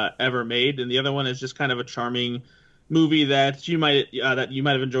ever made, and the other one is just kind of a charming movie that you might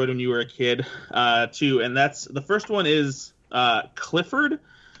have enjoyed when you were a kid too. And that's the first one is Clifford.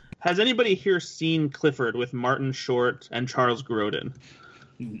 Has anybody here seen Clifford with Martin Short and Charles Grodin?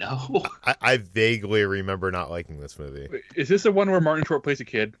 No. I vaguely remember not liking this movie. Is this the one where Martin Short plays a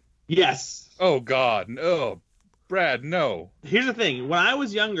kid? Yes. Oh, God. No. Brad, no. Here's the thing. When I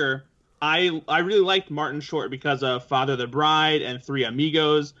was younger, I really liked Martin Short because of Father the Bride and Three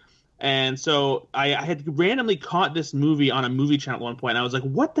Amigos. And so I had randomly caught this movie on a movie channel at one point. And I was like,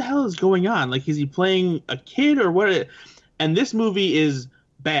 what the hell is going on? Like, is he playing a kid or what? And this movie is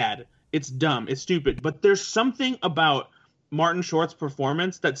bad. It's dumb. It's stupid. But there's something about Martin Short's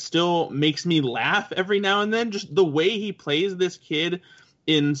performance that still makes me laugh every now and then. Just the way he plays this kid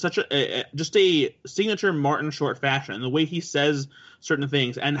in such a signature Martin Short fashion, and the way he says certain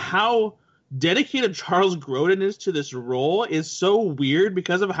things, and how dedicated Charles Grodin is to this role is so weird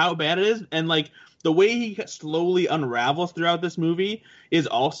because of how bad it is. And like the way he slowly unravels throughout this movie is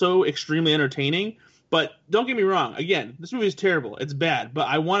also extremely entertaining. But don't get me wrong. Again, this movie is terrible. It's bad. But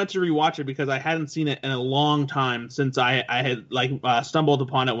I wanted to rewatch it because I hadn't seen it in a long time since I had stumbled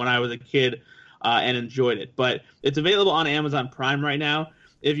upon it when I was a kid and enjoyed it. But it's available on Amazon Prime right now.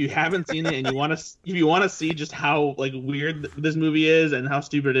 If you haven't seen it and you want to see just how like weird this movie is and how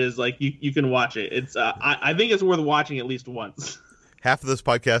stupid it is, like you can watch it. It's I think it's worth watching at least once. Half of this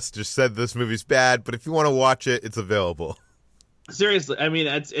podcast just said this movie's bad, but if you want to watch it, it's available. Seriously, I mean,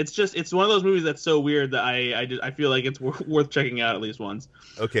 it's one of those movies that's so weird that I feel like it's worth checking out at least once.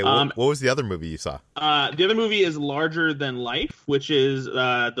 Okay, what was the other movie you saw? The other movie is Larger Than Life, which is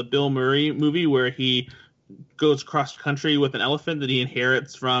the Bill Murray movie where he goes cross country with an elephant that he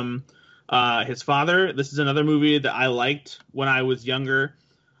inherits from his father. This is another movie that I liked when I was younger.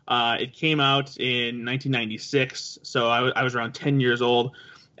 It came out in 1996, so I was around 10 years old.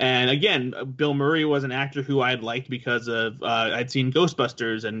 And again, Bill Murray was an actor who I'd liked because of I'd seen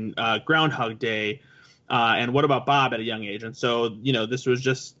Ghostbusters and Groundhog Day, and What About Bob at a young age. And so, this was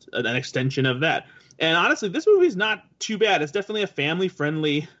just an extension of that. And honestly, this movie is not too bad. It's definitely a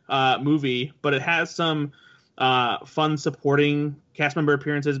family-friendly movie, but it has some fun supporting cast member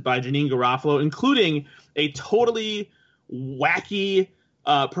appearances by Janine Garofalo, including a totally wacky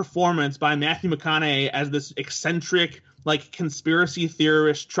performance by Matthew McConaughey as this eccentric, like, conspiracy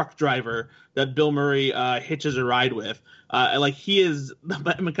theorist truck driver that Bill Murray hitches a ride with.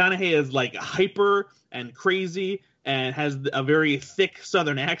 McConaughey is like hyper and crazy and has a very thick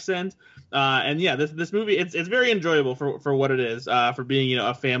Southern accent. This movie, it's very enjoyable for what it is, for being,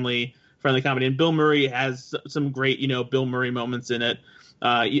 a family-friendly comedy. And Bill Murray has some great, Bill Murray moments in it,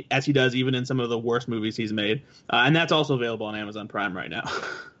 as he does even in some of the worst movies he's made. And that's also available on Amazon Prime right now.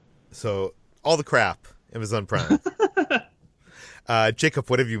 So, all the crap, Amazon Prime. Jacob,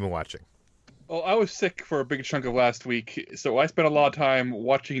 what have you been watching? Well, I was sick for a big chunk of last week, so I spent a lot of time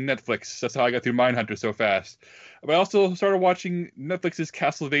watching Netflix. That's how I got through Mindhunter so fast. But I also started watching Netflix's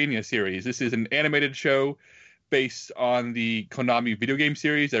Castlevania series. This is an animated show based on the Konami video game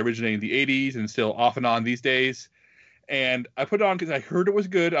series that originated in the 80s and still off and on these days. And I put it on because I heard it was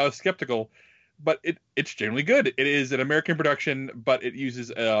good. I was skeptical, but it's generally good. It is an American production, but it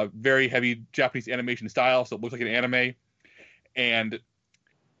uses a very heavy Japanese animation style, so it looks like an anime. And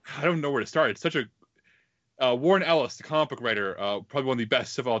I don't know where to start. It's such a Warren Ellis, the comic book writer, probably one of the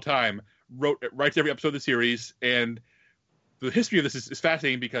best of all time, writes every episode of the series. And the history of this is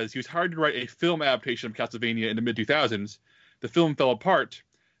fascinating because he was hired to write a film adaptation of Castlevania in the mid-2000s. The film fell apart.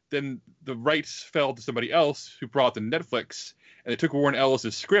 Then the rights fell to somebody else who brought it to Netflix. And they took Warren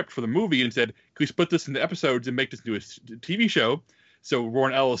Ellis' script for the movie and said, "Can we split this into episodes and make this into a TV show?" So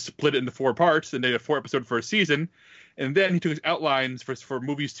Warren Ellis split it into 4 parts, and they had 4 episodes for a season. And then he took his outlines for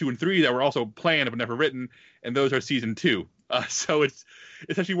movies 2 and 3 that were also planned but never written, and those are season 2. So it's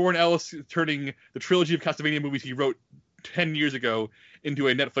actually Warren Ellis turning the trilogy of Castlevania movies he wrote 10 years ago into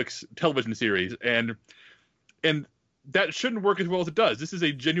a Netflix television series. And that shouldn't work as well as it does. This is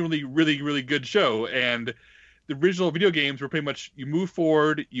a genuinely really, really good show. And the original video games were pretty much you move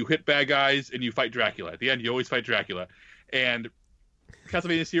forward, you hit bad guys, and you fight Dracula. At the end, you always fight Dracula. And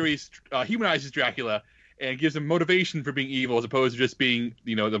Castlevania series humanizes Dracula and gives him motivation for being evil as opposed to just being,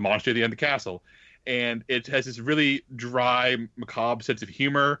 the monster at the end of the castle. And it has this really dry, macabre sense of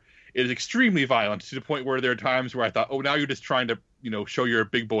humor. It is extremely violent to the point where there are times where I thought, oh, now you're just trying to, show your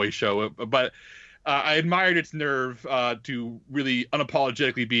big boy show. But I admired its nerve to really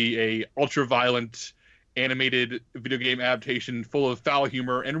unapologetically be a ultra-violent animated video game adaptation full of foul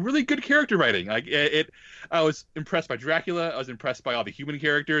humor and really good character writing. I was impressed by Dracula. I was impressed by all the human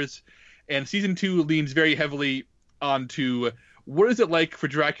characters. And season 2 leans very heavily onto what is it like for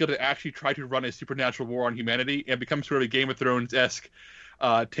Dracula to actually try to run a supernatural war on humanity and become sort of a Game of Thrones-esque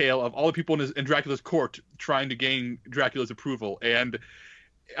tale of all the people in Dracula's court trying to gain Dracula's approval. And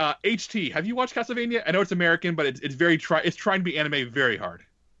HT, have you watched Castlevania? I know it's American, but it's trying to be anime very hard.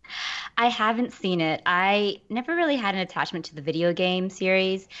 I haven't seen it. I never really had an attachment to the video game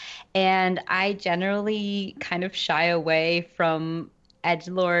series, and I generally kind of shy away from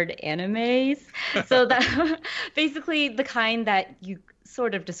edgelord animes. So that basically the kind that you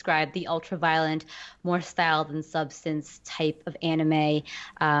sort of described, the ultra-violent, more style than substance type of anime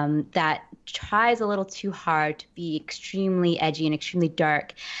that tries a little too hard to be extremely edgy and extremely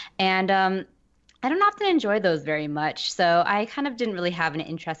dark. And I don't often enjoy those very much, so I kind of didn't really have an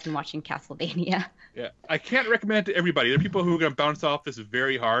interest in watching Castlevania. Yeah, I can't recommend it to everybody. There are people who are going to bounce off this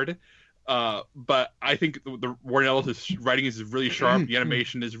very hard, but I think the Warren Ellis' writing is really sharp. The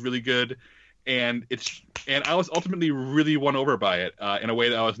animation is really good, and I was ultimately really won over by it in a way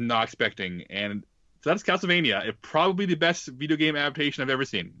that I was not expecting. And so that's Castlevania. It's probably the best video game adaptation I've ever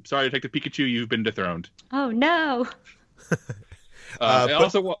seen. Sorry, Detective Pikachu, you've been dethroned. Oh no.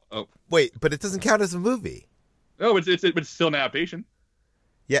 Wait, but it doesn't count as a movie. No, it's still an adaptation.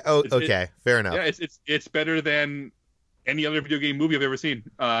 Yeah. Oh, okay. Fair enough. Yeah, it's better than any other video game movie I've ever seen.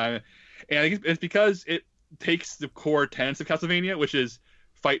 And I think it's because it takes the core tenets of Castlevania, which is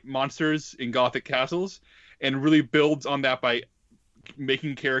fight monsters in gothic castles, and really builds on that by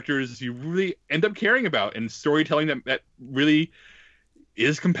making characters you really end up caring about and storytelling that really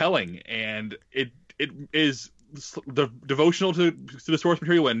is compelling. And it is devotional to the source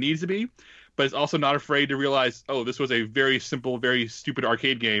material when it needs to be, but it's also not afraid to realize, oh, this was a very simple, very stupid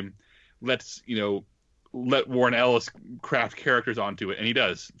arcade game. Let's, let Warren Ellis craft characters onto it, and he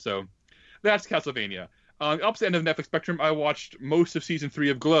does. So that's Castlevania. On the opposite end of the Netflix spectrum, I watched most of season 3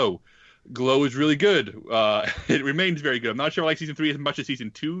 of Glow. Glow is really good. It remains very good. I'm not sure I like season 3 as much as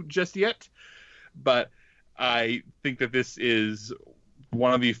season 2 just yet, but I think that this is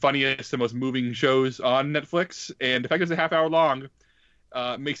one of the funniest and most moving shows on Netflix, and the fact that it's a half hour long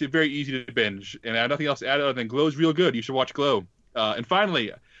makes it very easy to binge. And I have nothing else to add other than Glow's real good. You should watch Glow. And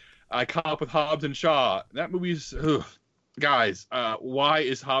finally, I caught up with Hobbs and Shaw. That movie's... Guys, why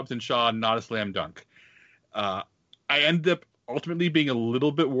is Hobbs and Shaw not a slam dunk? I ended up ultimately being a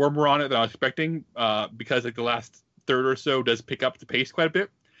little bit warmer on it than I was expecting, because like the last third or so does pick up the pace quite a bit.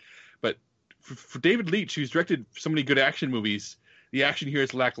 But for David Leitch, who's directed so many good action movies, the action here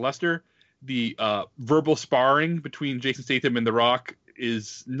is lackluster. The verbal sparring between Jason Statham and The Rock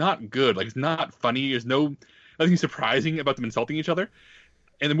is not good. Like, it's not funny. There's nothing surprising about them insulting each other.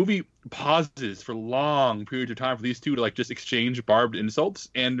 And the movie pauses for long periods of time for these two to like just exchange barbed insults,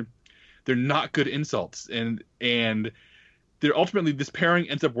 and they're not good insults. And they're ultimately, this pairing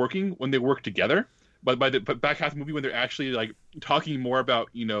ends up working when they work together. But by the back half of the movie, when they're actually like talking more about,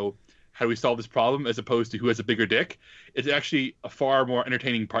 you know, how do we solve this problem as opposed to who has a bigger dick, it's actually a far more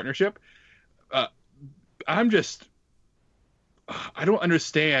entertaining partnership. I don't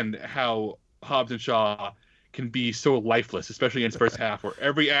understand how Hobbs and Shaw can be so lifeless, especially in its first half, where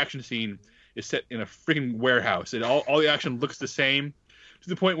every action scene is set in a freaking warehouse, and all the action looks the same, to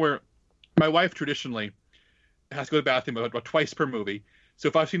the point where my wife traditionally has to go to the bathroom about twice per movie. So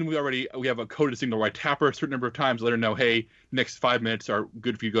if I've seen the movie already, we have a coded signal where I tap her a certain number of times, let her know, hey, next 5 minutes are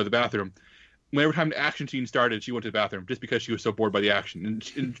good for you to go to the bathroom. Whenever time the action scene started, she went to the bathroom just because she was so bored by the action.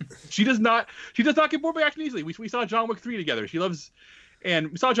 And she does not get bored by action easily. We saw John Wick 3 together.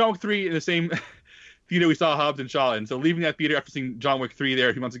 And we saw John Wick 3 in the same theater we saw Hobbs and Shaw in. So leaving that theater after seeing John Wick 3 there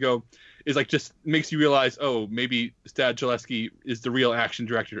a few months ago is like, just makes you realize, oh, maybe Stad Chaleski is the real action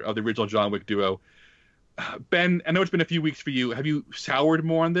director of the original John Wick duo. Ben, I know it's been a few weeks for you. Have you soured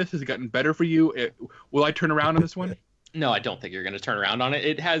more on this? Has it gotten better for you? Will I turn around on this one? No, I don't think you're going to turn around on it.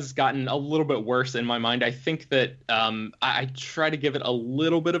 It has gotten a little bit worse in my mind. I think that I try to give it a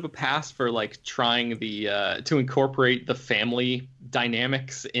little bit of a pass for like trying to incorporate the family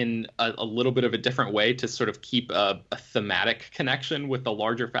dynamics in a little bit of a different way to sort of keep a thematic connection with the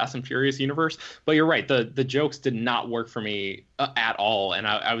larger Fast and Furious universe. But you're right, the jokes did not work for me at all, and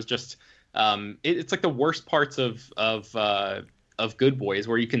I was just it's like the worst parts of Good Boys,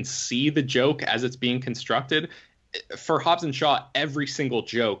 where you can see the joke as it's being constructed. For Hobbs and Shaw, every single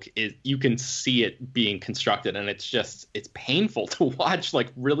joke is, you can see it being constructed, and it's painful to watch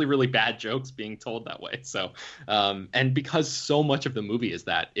like really, really bad jokes being told that way. So, and because so much of the movie is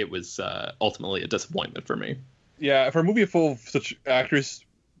that, it was ultimately a disappointment for me. Yeah, for a movie full of such actors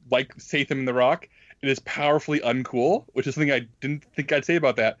like Statham and The Rock, it is powerfully uncool, which is something I didn't think I'd say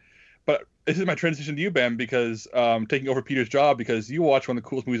about that. But this is my transition to you, Ben, because taking over Peter's job, because you watch one of the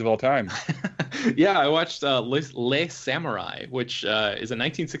coolest movies of all time. Yeah, I watched Les Samurai, which is a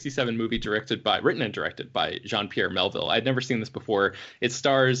 1967 movie written and directed by Jean-Pierre Melville. I'd never seen this before. It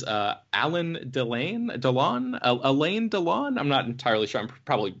stars Alain Delon. I'm not entirely sure. I'm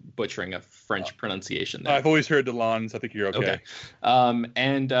probably butchering a French pronunciation there. I've always heard Delon, so I think you're okay.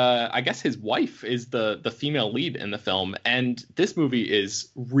 And I guess his wife is the female lead in the film. And this movie is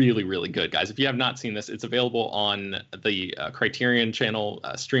really, really good, guys. If you have not seen this, it's available on the Criterion Channel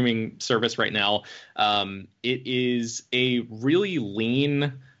streaming service right now. It is a really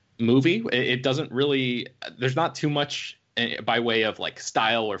lean movie. It doesn't really, there's not too much by way of like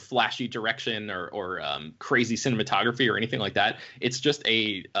style or flashy direction or crazy cinematography or anything like that. It's just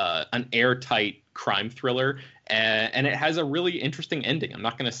an airtight crime thriller, and it has a really interesting ending. I'm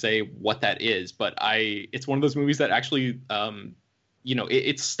not going to say what that is, but it's one of those movies that actually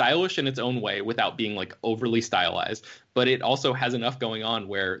it's stylish in its own way without being like overly stylized, but it also has enough going on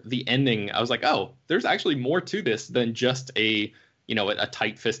where the ending, I was like, oh, there's actually more to this than just a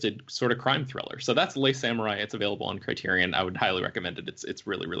tight-fisted sort of crime thriller. So that's Les Samurai. It's available on Criterion. I would highly recommend it. It's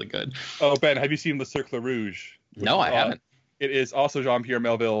really, really good. Oh, Ben, have you seen Le Cercle Rouge? No, I haven't. It is also Jean-Pierre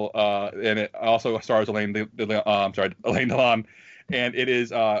Melville, and it also stars Alain Delon. And it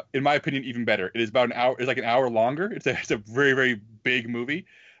is, in my opinion, even better. It is about an hour. It's like an hour longer. It's a very, very big movie.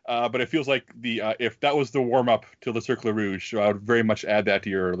 But it feels like if that was the warm up to Le Cercle Rouge, so I would very much add that to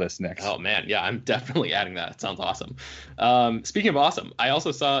your list next. Oh man, yeah, I'm definitely adding that. It sounds awesome. Speaking of awesome, I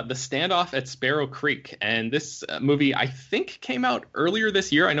also saw The Standoff at Sparrow Creek, and this movie I think came out earlier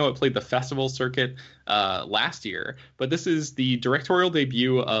this year. I know it played the festival circuit last year, but this is the directorial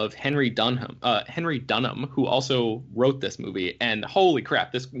debut of Henry Dunham, who also wrote this movie. And holy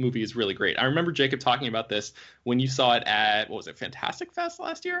crap, this movie is really great. I remember Jacob talking about this when you saw it at, what was it, Fantastic Fest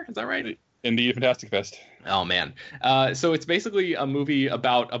last year? Is that right? Indeed, Fantastic Fest. Oh man. So it's basically a movie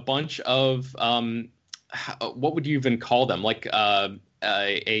about a bunch of what would you even call them? Like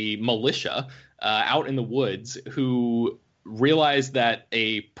a militia out in the woods who realize that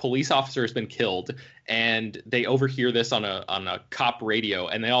a police officer has been killed, and they overhear this on a cop radio,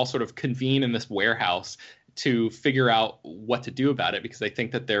 and they all sort of convene in this warehouse to figure out what to do about it because they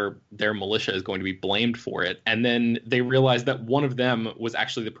think that their militia is going to be blamed for it. And then they realize that one of them was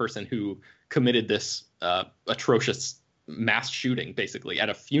actually the person who committed this atrocious mass shooting, basically at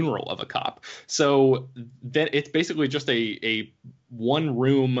a funeral of a cop. So then it's basically just a one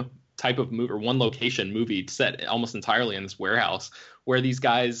room type of movie, or one location movie set almost entirely in this warehouse, where these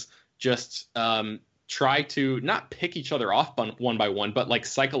guys just try to not pick each other off one by one, but like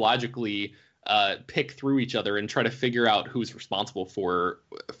psychologically pick through each other and try to figure out who's responsible for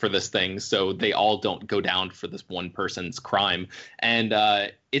this thing, so they all don't go down for this one person's crime. And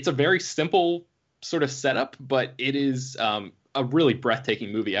it's a very simple sort of setup, but it is a really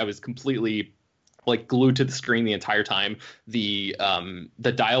breathtaking movie. I was completely like glued to the screen the entire time. The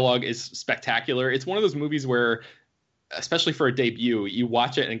dialogue is spectacular. It's one of those movies where, especially for a debut, you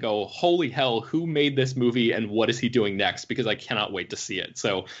watch it and go, holy hell, who made this movie and what is he doing next? Because I cannot wait to see it.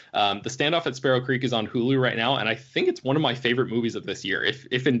 So The Standoff at Sparrow Creek is on Hulu right now, and I think it's one of my favorite movies of this year.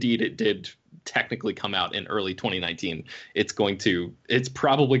 If indeed it did technically come out in early 2019, it's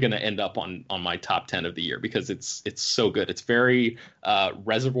probably going to end up on my top 10 of the year because it's so good. It's very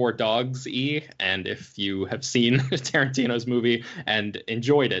Reservoir Dogs-y, and if you have seen Tarantino's movie and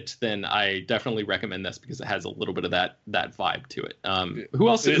enjoyed it, then I definitely recommend this because it has a little bit of that vibe to it. Who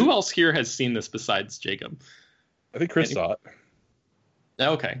else here has seen this besides Jacob? I think Chris saw it.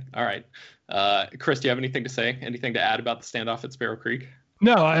 Okay, all right. Chris, do you have anything to say? Anything to add about The Standoff at Sparrow Creek?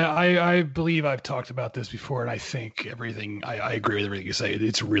 No, I believe I've talked about this before, and I think I agree with everything you say.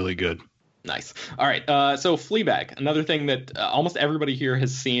 It's really good. Nice. All right. So Fleabag, another thing that almost everybody here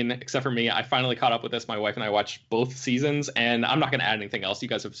has seen except for me. I finally caught up with this. My wife and I watched both seasons, and I'm not going to add anything else. You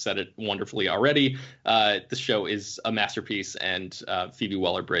guys have said it wonderfully already. This show is a masterpiece, and Phoebe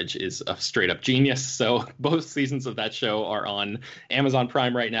Waller-Bridge is a straight up genius. So both seasons of that show are on Amazon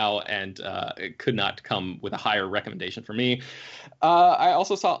Prime right now, and it could not come with a higher recommendation for me. I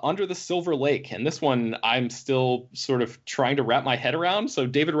also saw Under the Silver Lake, and this one I'm still sort of trying to wrap my head around. So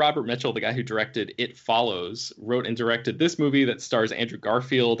David Robert Mitchell, the guy who directed It Follows, wrote and directed this movie that stars Andrew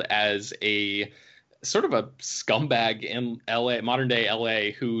Garfield as a sort of a scumbag in LA, modern day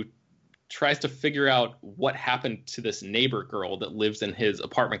LA, who tries to figure out what happened to this neighbor girl that lives in his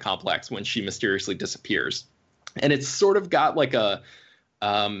apartment complex when she mysteriously disappears. And it's sort of got like a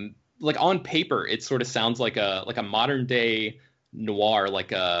like on paper, it sort of sounds like a modern day noir,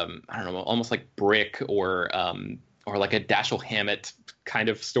 like I don't know, almost like Brick or like a Dashiell Hammett kind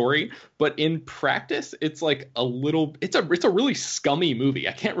of story. But in practice, it's like it's a really scummy movie.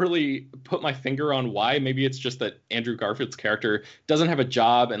 I can't really put my finger on why. Maybe it's just that Andrew Garfield's character doesn't have a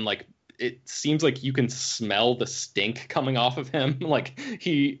job, and like it seems like you can smell the stink coming off of him. Like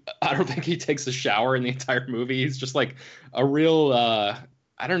I don't think he takes a shower in the entire movie. He's just like a real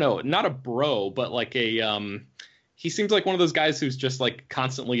I don't know, not a bro, but like he seems like one of those guys who's just like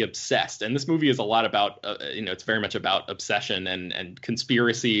constantly obsessed. And this movie is a lot about, it's very much about obsession and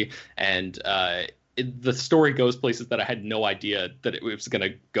conspiracy. And the story goes places that I had no idea that it was going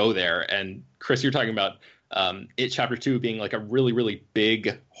to go there. And Chris, you're talking about It Chapter 2 being like a really, really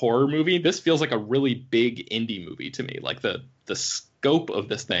big horror movie. This feels like a really big indie movie to me. Like the scope of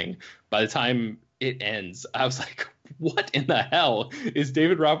this thing, by the time it ends, I was like, what in the hell is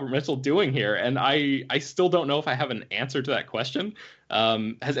David Robert Mitchell doing here? And I still don't know if I have an answer to that question.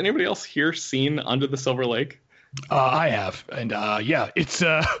 Has anybody else here seen Under the Silver Lake? I have, and yeah, it's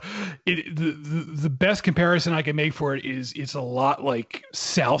the best comparison I can make for it is it's a lot like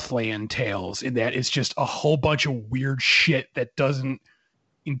Southland Tales in that it's just a whole bunch of weird shit that doesn't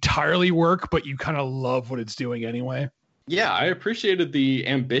entirely work, but you kind of love what it's doing anyway. Yeah, I appreciated the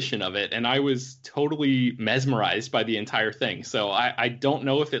ambition of it, and I was totally mesmerized by the entire thing. So I don't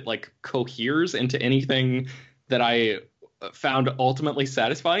know if it like coheres into anything that I found ultimately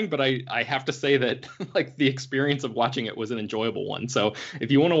satisfying, but I have to say that like the experience of watching it was an enjoyable one. So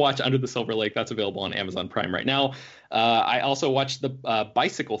if you want to watch Under the Silver Lake, that's available on Amazon Prime right now. I also watched The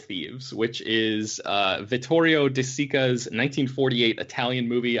Bicycle Thieves, which is Vittorio De Sica's 1948 Italian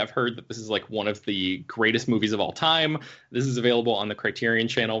movie. I've heard that this is like one of the greatest movies of all time. This is available on the Criterion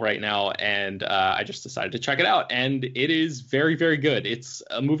Channel right now, and I just decided to check it out, and it is very, very good. It's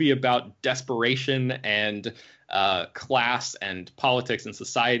a movie about desperation and class and politics and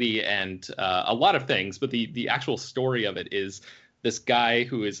society and a lot of things, but the actual story of it is this guy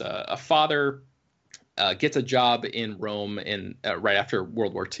who is a father gets a job in Rome in right after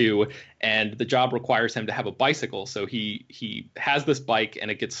World War II, and the job requires him to have a bicycle. So he has this bike,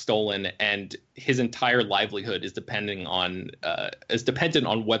 and it gets stolen, and his entire livelihood is dependent on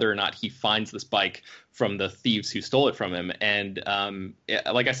whether or not he finds this bike from the thieves who stole it from him. And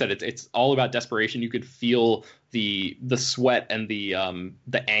like I said, it's all about desperation. You could feel the sweat and the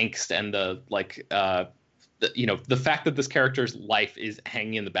angst and the fact that this character's life is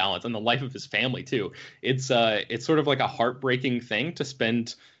hanging in the balance, and the life of his family too. It's sort of like a heartbreaking thing to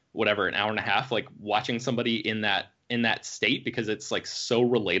spend an hour and a half like watching somebody in that state, because it's like so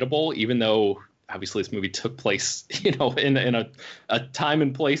relatable, even though obviously this movie took place in a time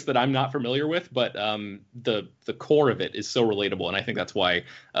and place that I'm not familiar with, but the core of it is so relatable, and I think that's why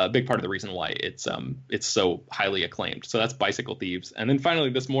a big part of the reason why it's so highly acclaimed. So that's Bicycle Thieves. And then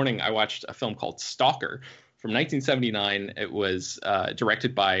finally this morning I watched a film called Stalker from 1979. It was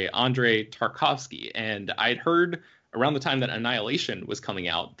directed by Andrei Tarkovsky, and I'd heard around the time that Annihilation was coming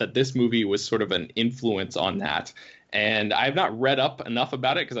out that this movie was sort of an influence on that. And I have not read up enough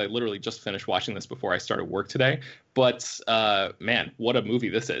about it because I literally just finished watching this before I started work today. But man, what a movie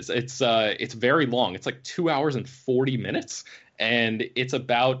this is. It's very long. It's like 2 hours and 40 minutes. And it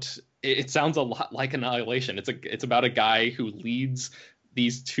sounds a lot like Annihilation. It's about a guy who leads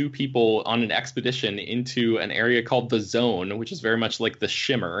these two people on an expedition into an area called the Zone, which is very much like the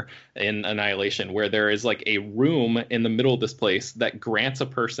Shimmer in Annihilation, where there is like a room in the middle of this place that grants a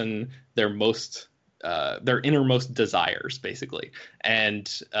person their innermost desires, basically.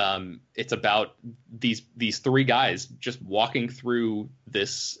 And it's about these three guys just walking through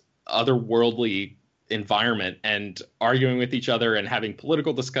this otherworldly environment and arguing with each other and having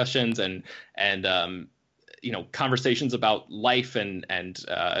political discussions and conversations about life and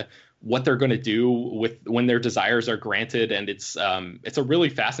what they're going to do with when their desires are granted. And it's a really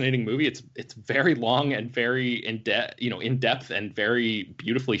fascinating movie. It's very long and very in depth and very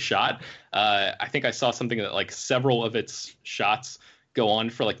beautifully shot. I think I saw something that like several of its shots go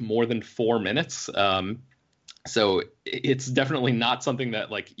on for like more than 4 minutes. So it's definitely not something that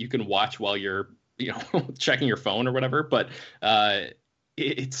like you can watch while you're checking your phone or whatever. But the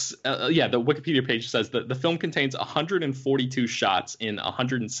Wikipedia page says that the film contains 142 shots in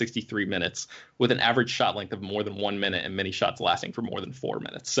 163 minutes with an average shot length of more than 1 minute and many shots lasting for more than 4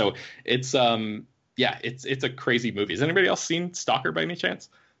 minutes. So it's a crazy movie. Has anybody else seen Stalker by any chance?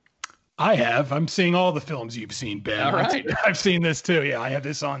 I have. I'm seeing all the films you've seen, Ben. All right. I've seen this too. Yeah, I have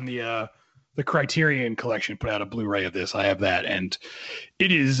this on the Criterion Collection. Put out a Blu-ray of this. I have that, and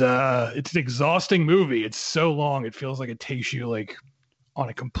it is it's an exhausting movie. It's so long. It feels like it takes you like on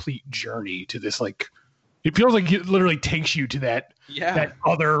a complete journey to this, like it feels like it literally takes you to that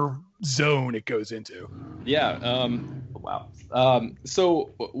other zone it goes into. Wow.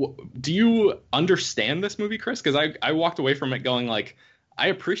 So do you understand this movie, Chris? Because I walked away from it going like, I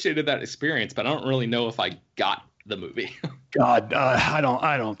appreciated that experience, but I don't really know if I got the movie. God, I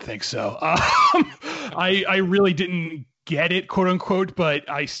don't think so. I really didn't get it, quote unquote, but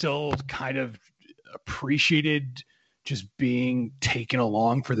I still kind of appreciated just being taken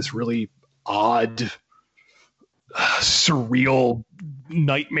along for this really odd, surreal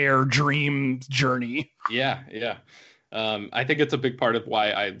nightmare dream journey. Yeah. I think it's a big part of why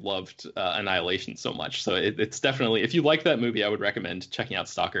I loved Annihilation so much. So it's definitely, if you like that movie, I would recommend checking out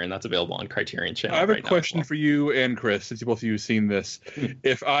Stalker, and that's available on Criterion Channel. I have a question for you and Chris, since both of you have seen this.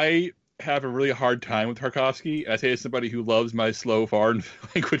 If I have a really hard time with Tarkovsky, and I say as somebody who loves my slow foreign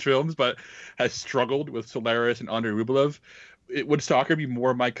language films, but has struggled with Solaris and Andrei Rublev, would Stalker be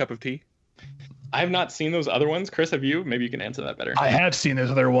more my cup of tea? I have not seen those other ones. Chris, have you? Maybe you can answer that better. I have seen those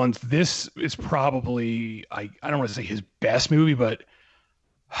other ones. This is probably, I don't want to say his best movie, but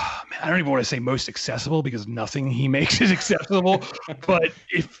man, I don't even want to say most accessible, because nothing he makes is accessible. But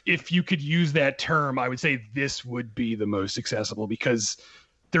if you could use that term, I would say this would be the most accessible, because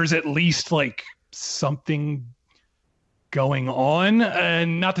there's at least like something going on.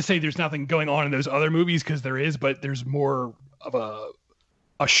 And not to say there's nothing going on in those other movies, because there is, but there's more of a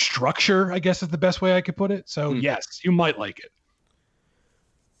structure, I guess is the best way I could put it. So yes, you might like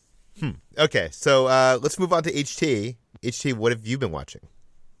it. Okay, so let's move on to HT. HT, what have you been watching?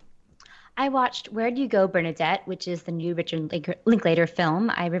 I watched Where Do You Go, Bernadette, which is the new Richard Linklater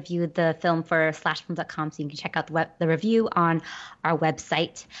film. I reviewed the film for slashfilm.com, so you can check out the review on our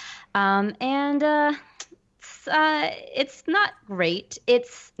website. it's not great.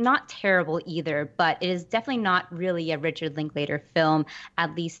 It's not terrible either, but it is definitely not really a Richard Linklater film,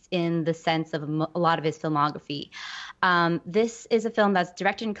 at least in the sense of a lot of his filmography. This is a film that's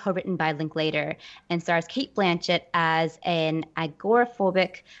directed and co-written by Linklater and stars Cate Blanchett as an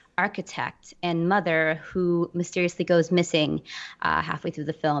agoraphobic architect and mother who mysteriously goes missing halfway through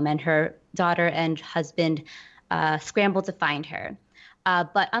the film, and her daughter and husband scramble to find her.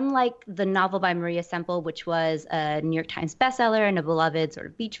 But unlike the novel by Maria Semple, which was a New York Times bestseller and a beloved sort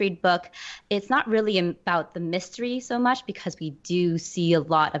of beach read book, it's not really about the mystery so much, because we do see a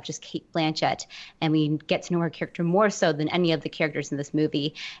lot of just Cate Blanchett, and we get to know her character more so than any of the characters in this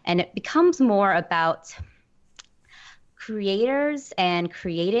movie. And it becomes more about creators and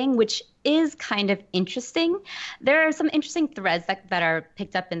creating, which is kind of interesting. There are some interesting threads that are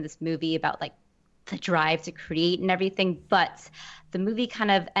picked up in this movie about like the drive to create and everything, but the movie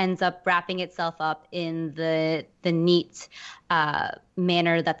kind of ends up wrapping itself up in the neat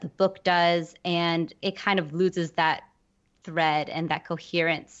manner that the book does, and it kind of loses that thread and that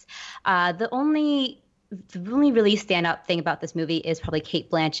coherence. The only really standout thing about this movie is probably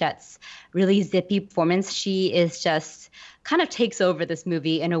Cate Blanchett's really zippy performance. She is just kind of takes over this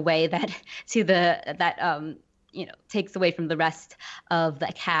movie in a way that takes away from the rest of the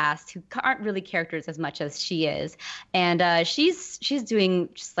cast, who aren't really characters as much as she is. And she's doing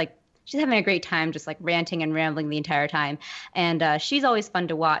just like, she's having a great time, just like ranting and rambling the entire time. And she's always fun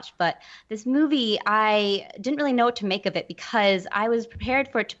to watch. But this movie, I didn't really know what to make of it, because I was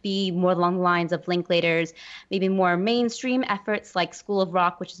prepared for it to be more along the lines of Linklater's maybe more mainstream efforts like School of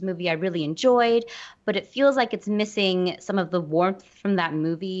Rock, which is a movie I really enjoyed. But it feels like it's missing some of the warmth from that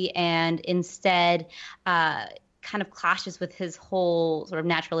movie, and instead kind of clashes with his whole sort of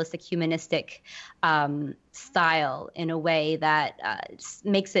naturalistic, humanistic style in a way that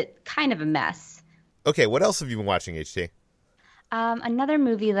makes it kind of a mess. Okay, what else have you been watching, HT? Another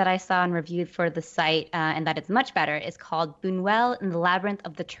movie that I saw and reviewed for the site, and that is much better, is called Buñuel and the Labyrinth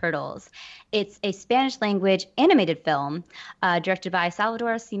of the Turtles. It's a Spanish-language animated film directed by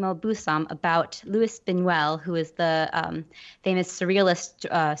Salvador Simo Busam about Luis Buñuel, who is the famous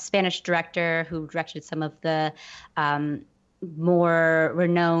surrealist Spanish director who directed some of the more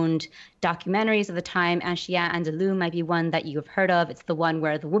renowned documentaries of the time. Un Chien Andalou might be one that you have heard of. It's the one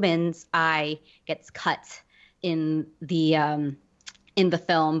where the woman's eye gets cut in the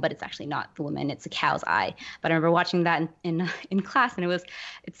film, but it's actually not the woman, it's a cow's eye. But I remember watching that in class, and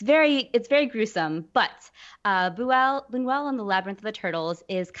it's very gruesome. But Buñuel and the Labyrinth of the Turtles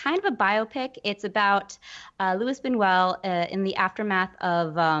is kind of a biopic. It's about Luis Buñuel in the aftermath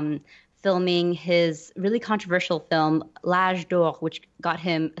of filming his really controversial film L'Âge d'Or, which got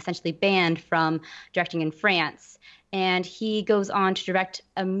him essentially banned from directing in France. And he goes on to direct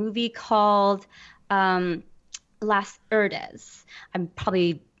a movie called Las Urdes. I'm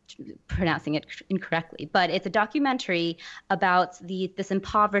probably pronouncing it incorrectly, but it's a documentary about this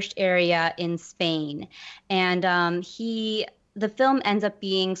impoverished area in Spain. And the film ends up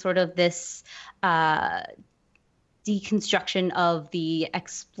being sort of this deconstruction of the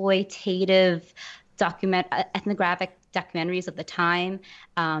exploitative ethnographic documentaries of the time.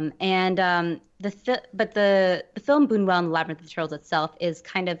 The film Buñuel and the Labyrinth of the Turtles itself is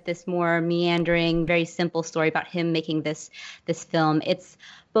kind of this more meandering, very simple story about him making this film. It's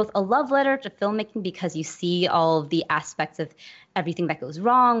both a love letter to filmmaking, because you see all of the aspects of everything that goes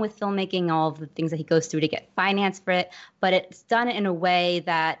wrong with filmmaking, all of the things that he goes through to get finance for it, but it's done in a way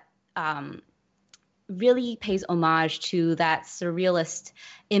that really pays homage to that surrealist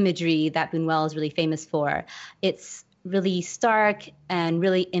imagery that Buñuel is really famous for. It's really stark and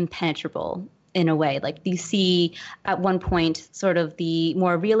really impenetrable in a way. Like, you see at one point sort of the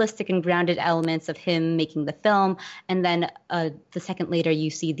more realistic and grounded elements of him making the film, and then the second later you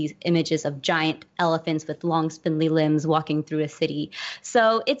see these images of giant elephants with long spindly limbs walking through a city.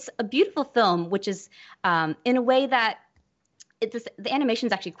 So it's a beautiful film, which is in a way that the animation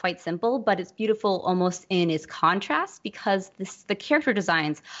is actually quite simple, but it's beautiful almost in its contrast, because the character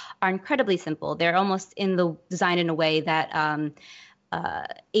designs are incredibly simple. They're almost designed in a way that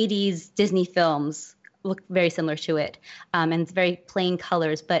 80s Disney films look very similar to it. And it's very plain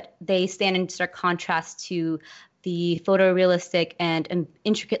colors, but they stand in stark contrast to the photorealistic and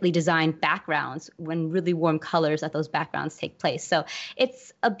intricately designed backgrounds when really warm colors that those backgrounds take place. So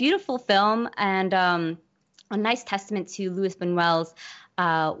it's a beautiful film, and a nice testament to Luis Buñuel's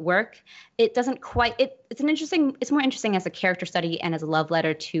work. It doesn't quite. It's more interesting as a character study and as a love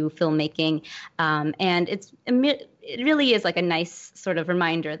letter to filmmaking. And it really is like a nice sort of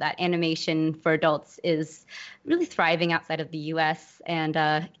reminder that animation for adults is really thriving outside of the U.S. and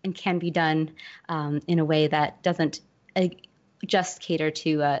can be done in a way that doesn't just cater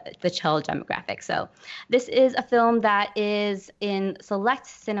to the child demographic. So this is a film that is in select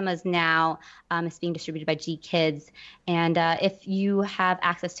cinemas now. It's being distributed by G Kids. And if you have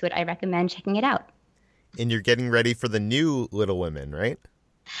access to it, I recommend checking it out. And you're getting ready for the new Little Women, right?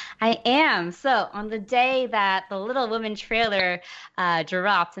 I am. So on the day that the Little Women trailer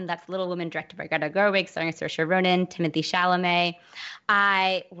dropped, and that's Little Women directed by Greta Gerwig, starring Saoirse Ronan, Timothée Chalamet,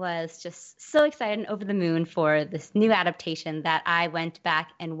 I was just so excited and over the moon for this new adaptation that I went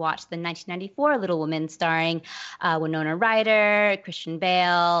back and watched the 1994 Little Women starring Winona Ryder, Christian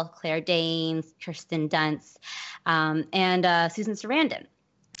Bale, Claire Danes, Kirsten Dunst, and Susan Sarandon.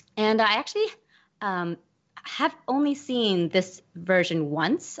 And I actually have only seen this version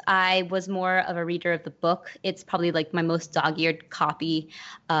once. I was more of a reader of the book. It's probably like my most dog-eared copy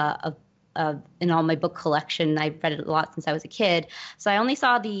of in all my book collection. I've read it a lot since I was a kid. So I only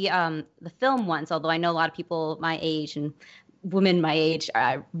saw the film once, although I know a lot of people my age and women my age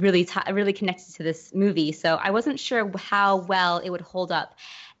are really connected to this movie. So I wasn't sure how well it would hold up.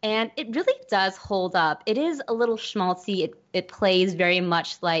 And it really does hold up. It is a little schmaltzy. It plays very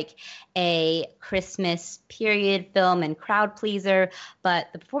much like a Christmas period film and crowd pleaser, but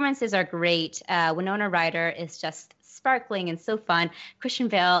the performances are great. Winona Ryder is just sparkling and so fun. Christian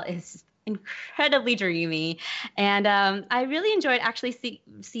Bale is incredibly dreamy. And I really enjoyed actually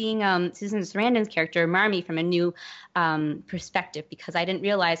seeing Susan Sarandon's character, Marmee, from a new perspective, because I didn't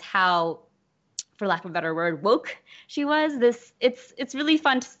realize how, for lack of a better word, woke she was. It's really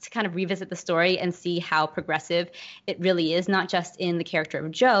fun to kind of revisit the story and see how progressive it really is, not just in the character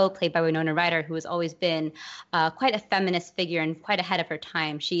of Jo, played by Winona Ryder, who has always been quite a feminist figure and quite ahead of her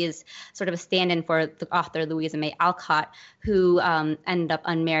time. She is sort of a stand-in for the author Louisa May Alcott, who ended up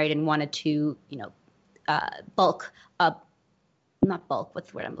unmarried and wanted to, not bulk, what's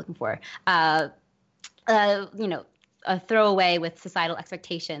the word I'm looking for? A throwaway with societal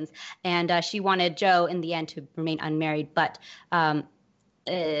expectations. And she wanted Jo in the end to remain unmarried. But all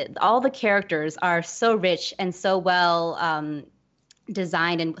the characters are so rich and so well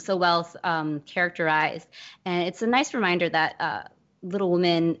designed and so well characterized. And it's a nice reminder that Little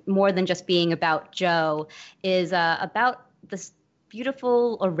Women, more than just being about Jo, is about this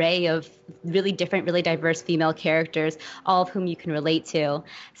beautiful array of really different, really diverse female characters, all of whom you can relate to.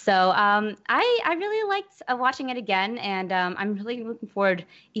 So I really liked watching it again, and I'm really looking forward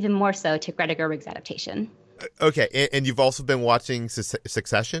even more so to Greta Gerwig's adaptation. Okay, and you've also been watching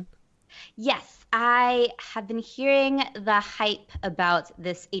Succession? Yes. I have been hearing the hype about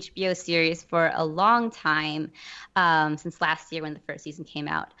this HBO series for a long time, since last year when the first season came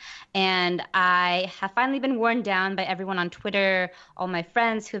out. And I have finally been worn down by everyone on Twitter, all my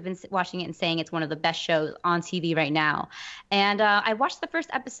friends who have been watching it and saying it's one of the best shows on TV right now. And I watched the first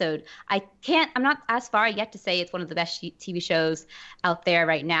episode. I'm not as far yet to say it's one of the best TV shows out there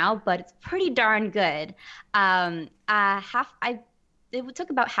right now, but it's pretty darn good. It took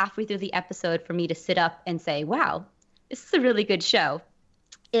about halfway through the episode for me to sit up and say, wow, this is a really good show.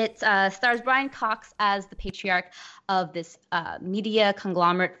 It stars Brian Cox as the patriarch of this media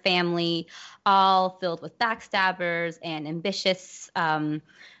conglomerate family, all filled with backstabbers and ambitious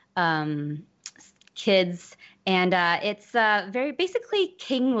kids. And it's very basically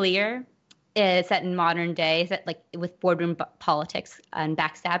King Lear. It's set in modern day, set like with boardroom politics and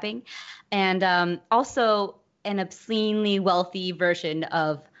backstabbing. And also an obscenely wealthy version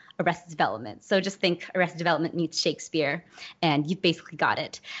of Arrested Development. So just think Arrested Development meets Shakespeare, and you've basically got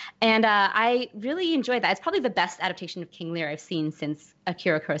it. And I really enjoyed that. It's probably the best adaptation of King Lear I've seen since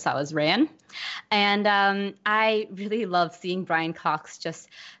Akira Kurosawa's Ran. And I really love seeing Brian Cox just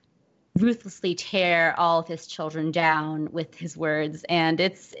ruthlessly tear all of his children down with his words. And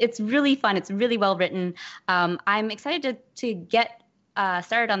it's really fun. It's really well written. I'm excited to get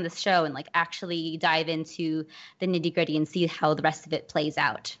started on this show and like actually dive into the nitty gritty and see how the rest of it plays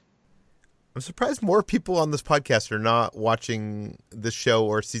out. I'm surprised more people on this podcast are not watching this show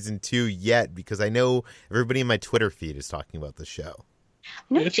or season 2 yet, because I know everybody in my Twitter feed is talking about the show.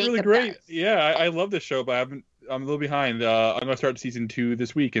 It's really great. Yeah, I love this show, but I'm a little behind. I'm going to start season 2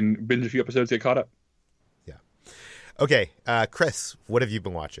 this week and binge a few episodes to get caught up. Yeah. Okay, Chris, what have you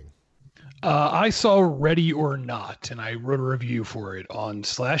been watching? I saw Ready or Not, and I wrote a review for it on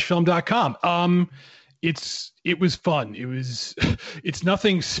 /film.com. It was fun. It's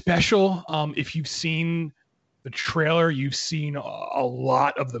nothing special. If you've seen the trailer, you've seen a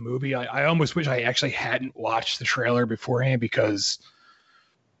lot of the movie. I almost wish I actually hadn't watched the trailer beforehand, because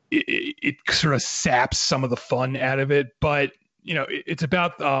it sort of saps some of the fun out of it. But it's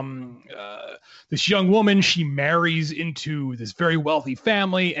about this young woman. She marries into this very wealthy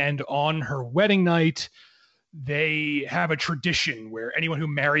family, and on her wedding night, they have a tradition where anyone who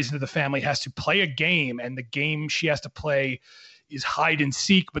marries into the family has to play a game, and the game she has to play is hide and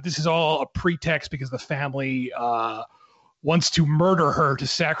seek. But this is all a pretext because the family wants to murder her, to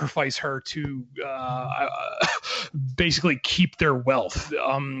sacrifice her, to basically keep their wealth.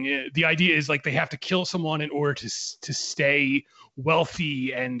 The idea is like they have to kill someone in order to stay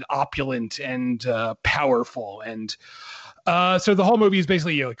wealthy and opulent and powerful. And so the whole movie is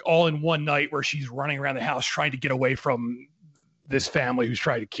basically like all in one night where she's running around the house trying to get away from this family who's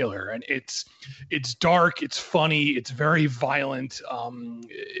trying to kill her. And it's dark, it's funny, it's very violent.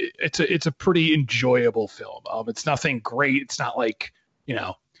 It's a pretty enjoyable film. It's nothing great. It's not like,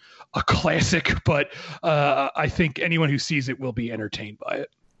 a classic, but I think anyone who sees it will be entertained by it.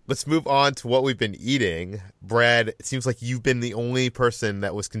 Let's move on to what we've been eating. Brad, it seems like you've been the only person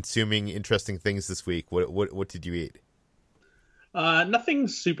that was consuming interesting things this week. What did you eat? Nothing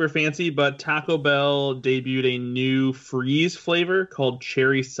super fancy, but Taco Bell debuted a new freeze flavor called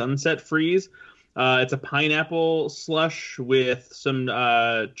Cherry Sunset Freeze. It's a pineapple slush with some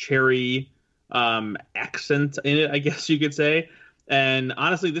cherry accent in it, I guess you could say. And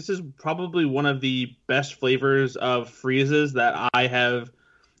honestly, this is probably one of the best flavors of freezes that I have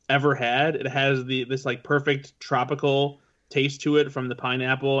ever had. It has this like perfect tropical taste to it from the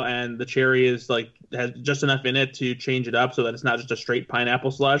pineapple, and the cherry is has just enough in it to change it up so that it's not just a straight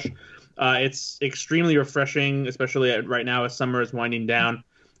pineapple slush. It's extremely refreshing, especially right now as summer is winding down,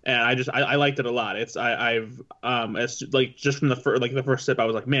 and I liked it a lot. Just from the first sip, I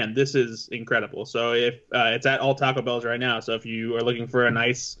was like, man, this is incredible. So if it's at all Taco Bells right now, so if you are looking for a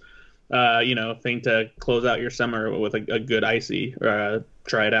nice thing to close out your summer with a good icy,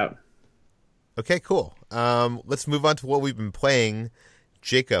 try it out. Okay, cool. Let's move on to what we've been playing.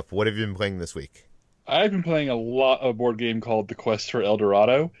 Jacob, what have you been playing this week? I've been playing a board game called The Quest for El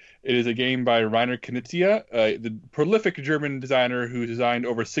Dorado. It is a game by Rainer Knizia, the prolific German designer who designed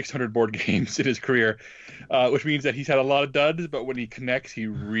over 600 board games in his career, which means that he's had a lot of duds, but when he connects, he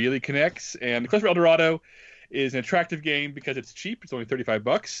really connects. And The Quest for El Dorado is an attractive game because it's cheap. It's only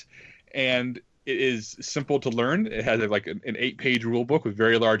 $35, and it is simple to learn. It has an 8-page rule book with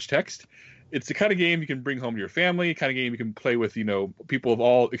very large text. It's the kind of game you can bring home to your family, kind of game you can play with, people of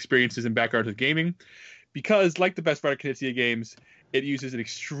all experiences and backgrounds with gaming. Because, like the best Rainer Knizia games, it uses an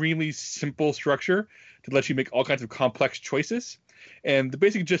extremely simple structure to let you make all kinds of complex choices. And the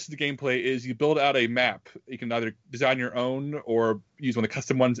basic gist of the gameplay is you build out a map. You can either design your own or use one of the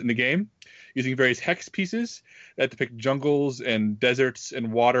custom ones in the game, using various hex pieces that depict jungles and deserts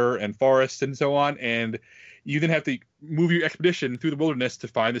and water and forests and so on. And you then have to move your expedition through the wilderness to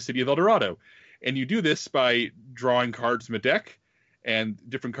find the city of El Dorado. And you do this by drawing cards from a deck, and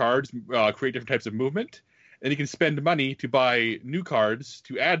different cards create different types of movement. And you can spend money to buy new cards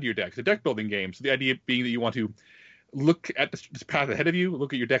to add to your deck. It's a deck building game. So the idea being that you want to look at this path ahead of you,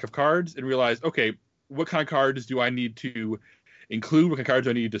 look at your deck of cards, and realize, okay, what kind of cards do I need to include? What kind of cards do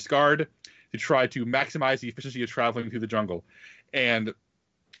I need to discard to try to maximize the efficiency of traveling through the jungle? And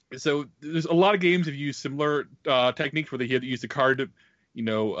so there's a lot of games that use similar techniques where they use the card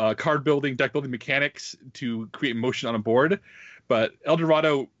building, deck building mechanics to create motion on a board. But El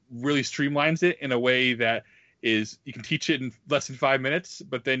Dorado really streamlines it in a way that is, you can teach it in less than 5 minutes,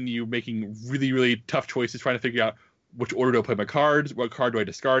 but then you're making really, really tough choices trying to figure out which order do I play my cards, what card do I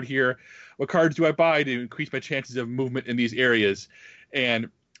discard here, what cards do I buy to increase my chances of movement in these areas. And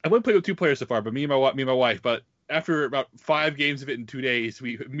I've only played with 2 players so far, but me and my wife. But after about 5 games of it in 2 days,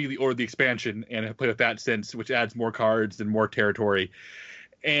 we immediately ordered the expansion and have played with that since, which adds more cards and more territory.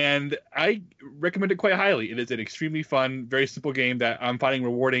 And I recommend it quite highly. It is an extremely fun, very simple game that I'm finding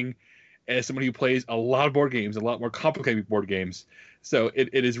rewarding as someone who plays a lot of board games, a lot more complicated board games. So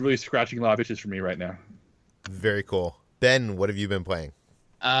it is really scratching a lot of itches for me right now. Very cool. Ben, what have you been playing?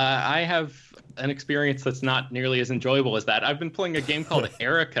 I have an experience that's not nearly as enjoyable as that. I've been playing a game called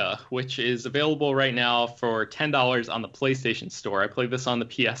Erica, which is available right now for $10 on the PlayStation Store. I played this on the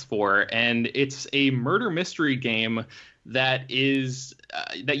PS4, and it's a murder mystery game that uses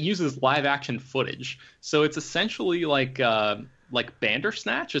live action footage. So it's essentially like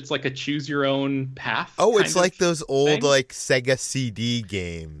Bandersnatch. It's like a choose your own path. Oh, it's like those old thing. like Sega CD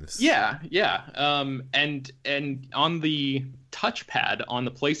games. Yeah. And on the touchpad on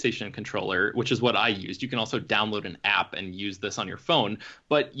the PlayStation controller, which is what I used, you can also download an app and use this on your phone.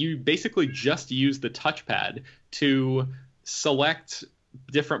 But you basically just use the touchpad to select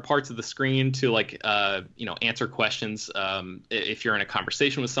different parts of the screen to like answer questions if you're in a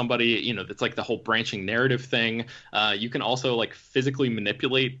conversation with somebody. That's like the whole branching narrative thing. You can also like physically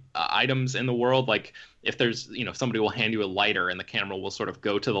manipulate items in the world. Like if there's somebody will hand you a lighter and the camera will sort of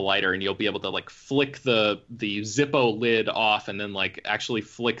go to the lighter and you'll be able to like flick the Zippo lid off and then like actually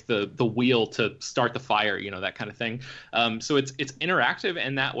flick the wheel to start the fire, that kind of thing. So it's interactive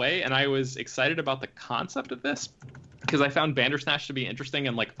in that way, and I was excited about the concept of this because I found Bandersnatch to be interesting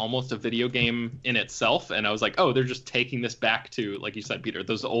and like almost a video game in itself. And I was like, oh, they're just taking this back to, like you said, Peter,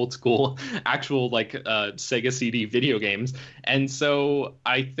 those old school actual like Sega CD video games. And so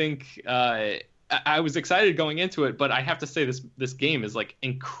I think I was excited going into it, but I have to say this game is like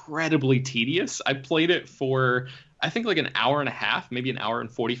incredibly tedious. I played it for I think like an hour and a half, maybe an hour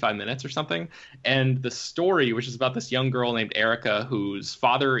and 45 minutes or something. And the story, which is about this young girl named Erica, whose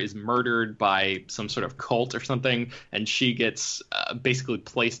father is murdered by some sort of cult or something. And she gets basically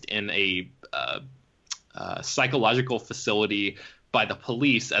placed in a psychological facility by the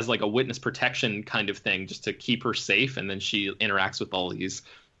police as like a witness protection kind of thing, just to keep her safe. And then she interacts with all these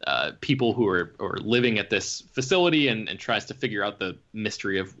people who are living at this facility and tries to figure out the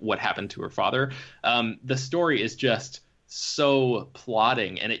mystery of what happened to her father. The story is just so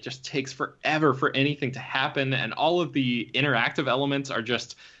plotting, and it just takes forever for anything to happen. And all of the interactive elements are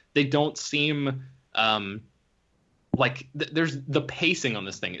just, they don't seem like there's the pacing on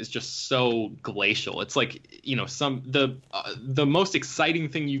this thing is just so glacial. It's like, the most exciting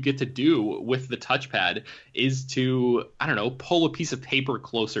thing you get to do with the touchpad is to, I don't know, pull a piece of paper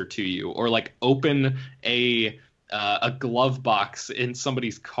closer to you, or like open a glove box in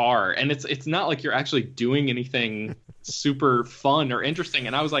somebody's car. And it's not like you're actually doing anything super fun or interesting.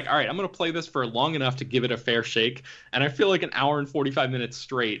 And I was like, all right, I'm going to play this for long enough to give it a fair shake. And I feel like an hour and 45 minutes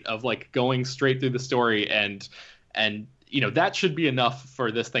straight of like going straight through the story and that should be enough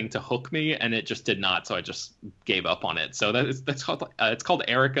for this thing to hook me, and it just did not. So I just gave up on it. So that's called it's called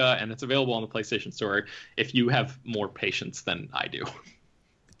Erica, and it's available on the PlayStation Store if you have more patience than I do.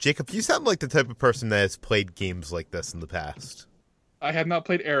 Jacob, you sound like the type of person that has played games like this in the past. I have not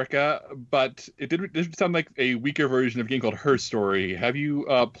played Erica, but it did sound like a weaker version of a game called Her Story. Have you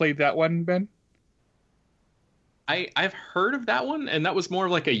played that one, Ben? I've heard of that one, and that was more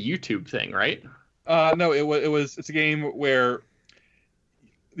like a YouTube thing, right? No, it's a game where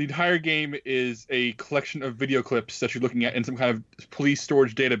the entire game is a collection of video clips that you're looking at in some kind of police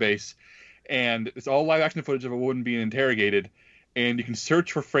storage database, and it's all live action footage of a woman being interrogated, and you can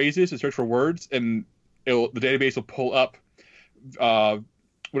search for phrases and search for words, and the database will pull up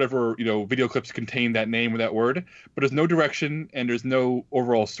whatever video clips contain that name or that word, but there's no direction and there's no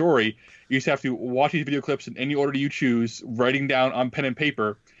overall story. You just have to watch these video clips in any order you choose, writing down on pen and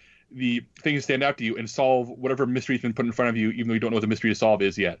paper the things that stand out to you, and solve whatever mystery's been put in front of you, even though you don't know what the mystery to solve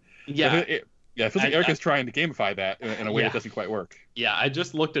is yet. Yeah. It feels like Erica's trying to gamify that in a way that doesn't quite work. Yeah, I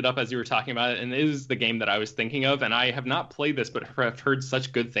just looked it up as you were talking about it, and it is the game that I was thinking of, and I have not played this, but I've heard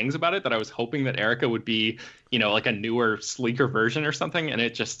such good things about it that I was hoping that Erica would be, like a newer, sleeker version or something, and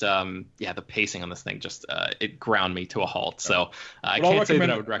it just, the pacing on this thing just, it ground me to a halt, so I can't say that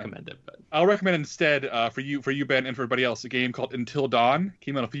I would recommend it. But I'll recommend instead, for you, Ben, and for everybody else, a game called Until Dawn.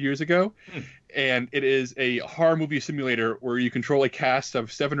 Came out a few years ago, and it is a horror movie simulator where you control a cast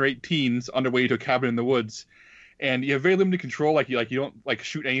of 7 or 8 teens on their way to a cabin in the woods. And you have very limited control. You don't like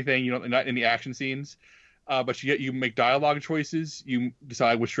shoot anything. You don't, not any action scenes, but you make dialogue choices. You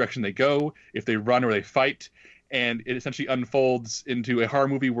decide which direction they go, if they run or they fight, and it essentially unfolds into a horror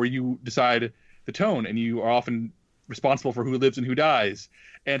movie where you decide the tone, and you are often responsible for who lives and who dies.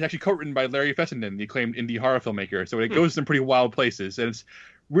 And it's actually co-written by Larry Fessenden, the acclaimed indie horror filmmaker. So it goes to some pretty wild places, and it's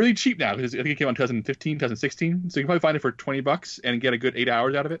really cheap now because I think it came out in 2015, 2016. So you can probably find it for $20 and get a good 8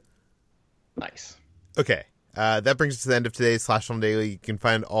 hours out of it. Nice. Okay. That brings us to the end of today's Slash Film Daily. You can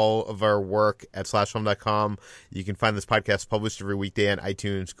find all of our work at slashfilm.com. You can find this podcast published every weekday on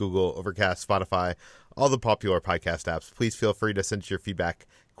iTunes, Google, Overcast, Spotify, all the popular podcast apps. Please feel free to send your feedback,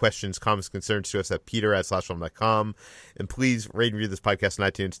 questions, comments, concerns to us at peter@slashfilm.com. And please rate and review this podcast on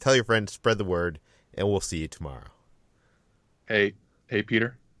iTunes. Tell your friends, spread the word, and we'll see you tomorrow. Hey,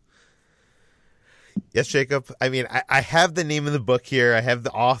 Peter. Yes, Jacob. I mean, I have the name of the book here. I have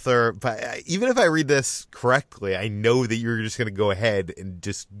the author. But even if I read this correctly, I know that you're just going to go ahead and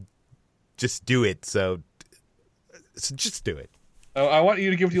just do it. So just do it. Oh, I want you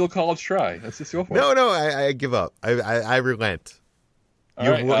to give it the old college try. Let's just go for it. No, I give up. I relent. You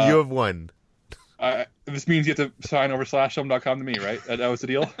have won. This means you have to sign over slashfilm.com to me, right? That was the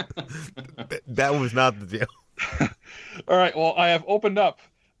deal? That was not the deal. All right. Well, I have opened up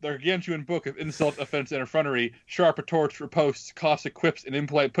the gargantuan book of insult, offense, and effrontery, sharp retorts, riposts, caustic quips, and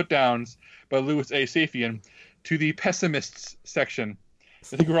impolite put-downs by Louis A. Safian, to the pessimists section.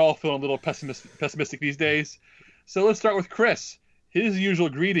 I think we're all feeling a little pessimistic these days. So let's start with Chris. His usual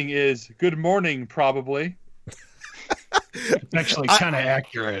greeting is, good morning, probably. It's actually kind of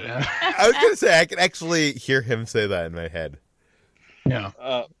accurate. I was going to say, I can actually hear him say that in my head. Yeah.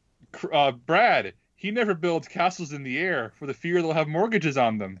 Brad, he never builds castles in the air for the fear they'll have mortgages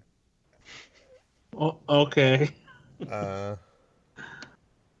on them. Oh, okay.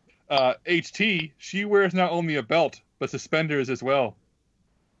 HT, she wears not only a belt, but suspenders as well.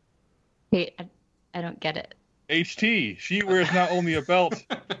 Wait, I don't get it. HT, she wears not only a belt,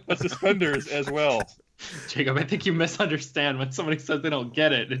 but suspenders as well. Jacob, I think you misunderstand when somebody says they don't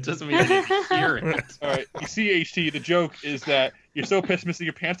get it. It doesn't mean they didn't hear it. All right, you see, HT, the joke is that you're so pessimistic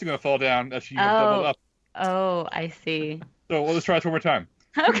your pants are going to fall down that you doubled up. Oh, I see. So let's try this one more time.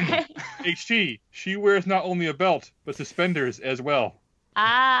 Okay. HT, she wears not only a belt, but suspenders as well.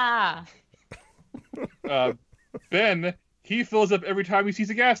 Ah. Ben, he fills up every time he sees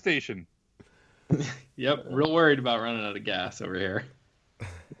a gas station. Yep, real worried about running out of gas over here.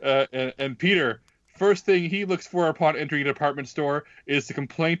 And Peter, first thing he looks for upon entering a department store is the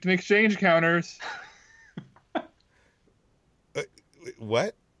complaint and exchange counters.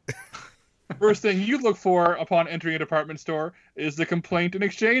 What? First thing you look for upon entering a department store is the complaint and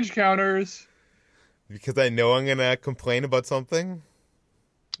exchange counters. Because I know I'm going to complain about something?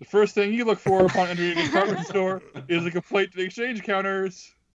 The first thing you look for upon entering a department store is the complaint and exchange counters.